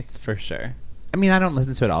resonates for sure. I mean, I don't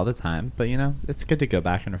listen to it all the time, but it's good to go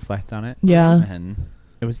back and reflect on it. Yeah. And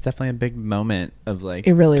it was definitely a big moment of like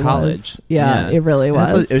It really college. was. Yeah, it really And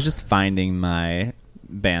also, was. it was just finding my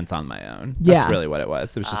bands on my own. Yeah. That's really what it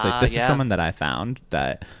was. It was just like this is yeah. someone that I found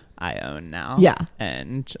that I own now. Yeah.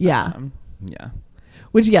 And Yeah. yeah.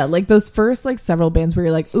 Which, yeah, like those first like several bands where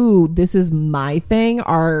you're like, ooh, this is my thing,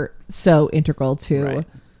 are so integral to Right.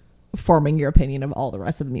 forming your opinion of all the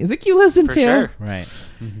rest of the music you listen For to. sure. Right.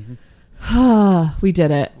 We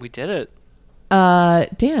did it. We did it.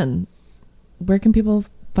 Dan, where can people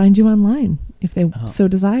find you online if they so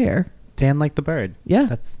desire? Dan like the bird. Yeah.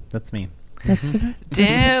 That's me. That's the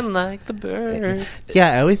Dan like the bird.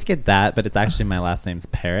 Yeah, I always get that, but it's actually my last name's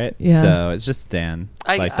Parrot, Yeah. so it's just Dan.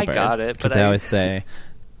 I like the bird. got it, Because but I I- always say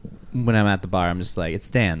when I'm at the bar, I'm just like, it's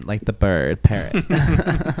Dan, like the bird, Parrot.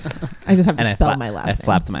 I just have to and spell my last I name.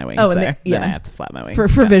 flapped my wings Oh, and there. yeah. Then I have to flap my wings.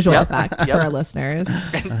 for Yeah. visual Yep. effect Yep. for our listeners.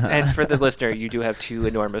 And for the listener, you do have two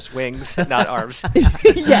enormous wings, not arms.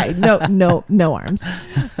 Yeah, no arms.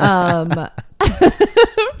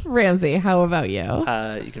 Ramsey, how about you?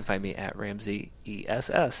 You can find me at Ramsey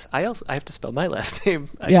ESS. I have to spell my last name.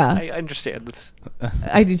 Yeah. I understand this.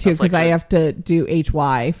 I do too, because I affliction. have to do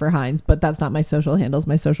HY for Heinz, but that's not my social handles.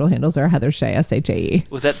 My social handles are Heather Shea, SHAE.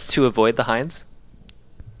 Was that to avoid the Heinz?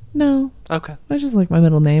 No, Okay. I just like my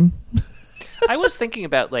middle name. I was thinking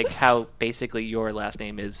about like how basically your last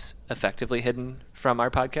name is effectively hidden from our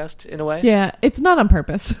podcast in a way. Yeah, it's not on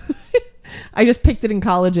purpose. I just picked it in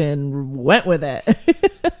college and went with it.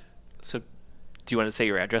 So, do you want to say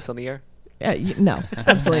your address on the air? No,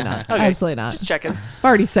 absolutely not. Okay. Absolutely not. Just checking. I've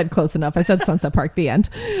already said close enough. I said Sunset Park, the end.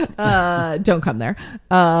 Don't come there.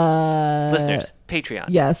 Listeners, Patreon.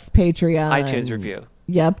 Yes, Patreon. iTunes review.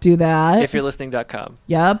 Yep, do that. If you're listening.com.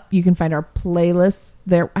 Yep, you can find our playlists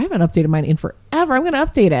there. I haven't updated mine in forever. I'm going to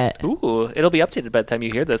update it. Ooh, it'll be updated by the time you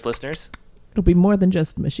hear this, listeners. It'll be more than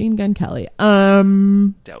just Machine Gun Kelly.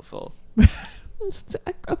 Doubtful.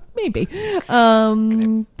 Maybe.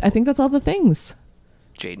 I think that's all the things.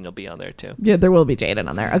 Jaden will be on there too. Yeah, there will be Jaden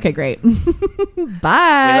on there. Okay, great.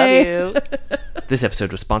 Bye. We love you. This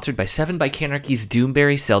episode was sponsored by 7 by Canarchy's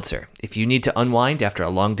Doomberry Seltzer. If you need to unwind after a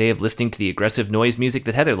long day of listening to the aggressive noise music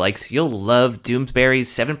that Heather likes, you'll love Doomberry's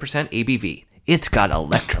 7% ABV. It's got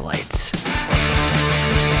electrolytes.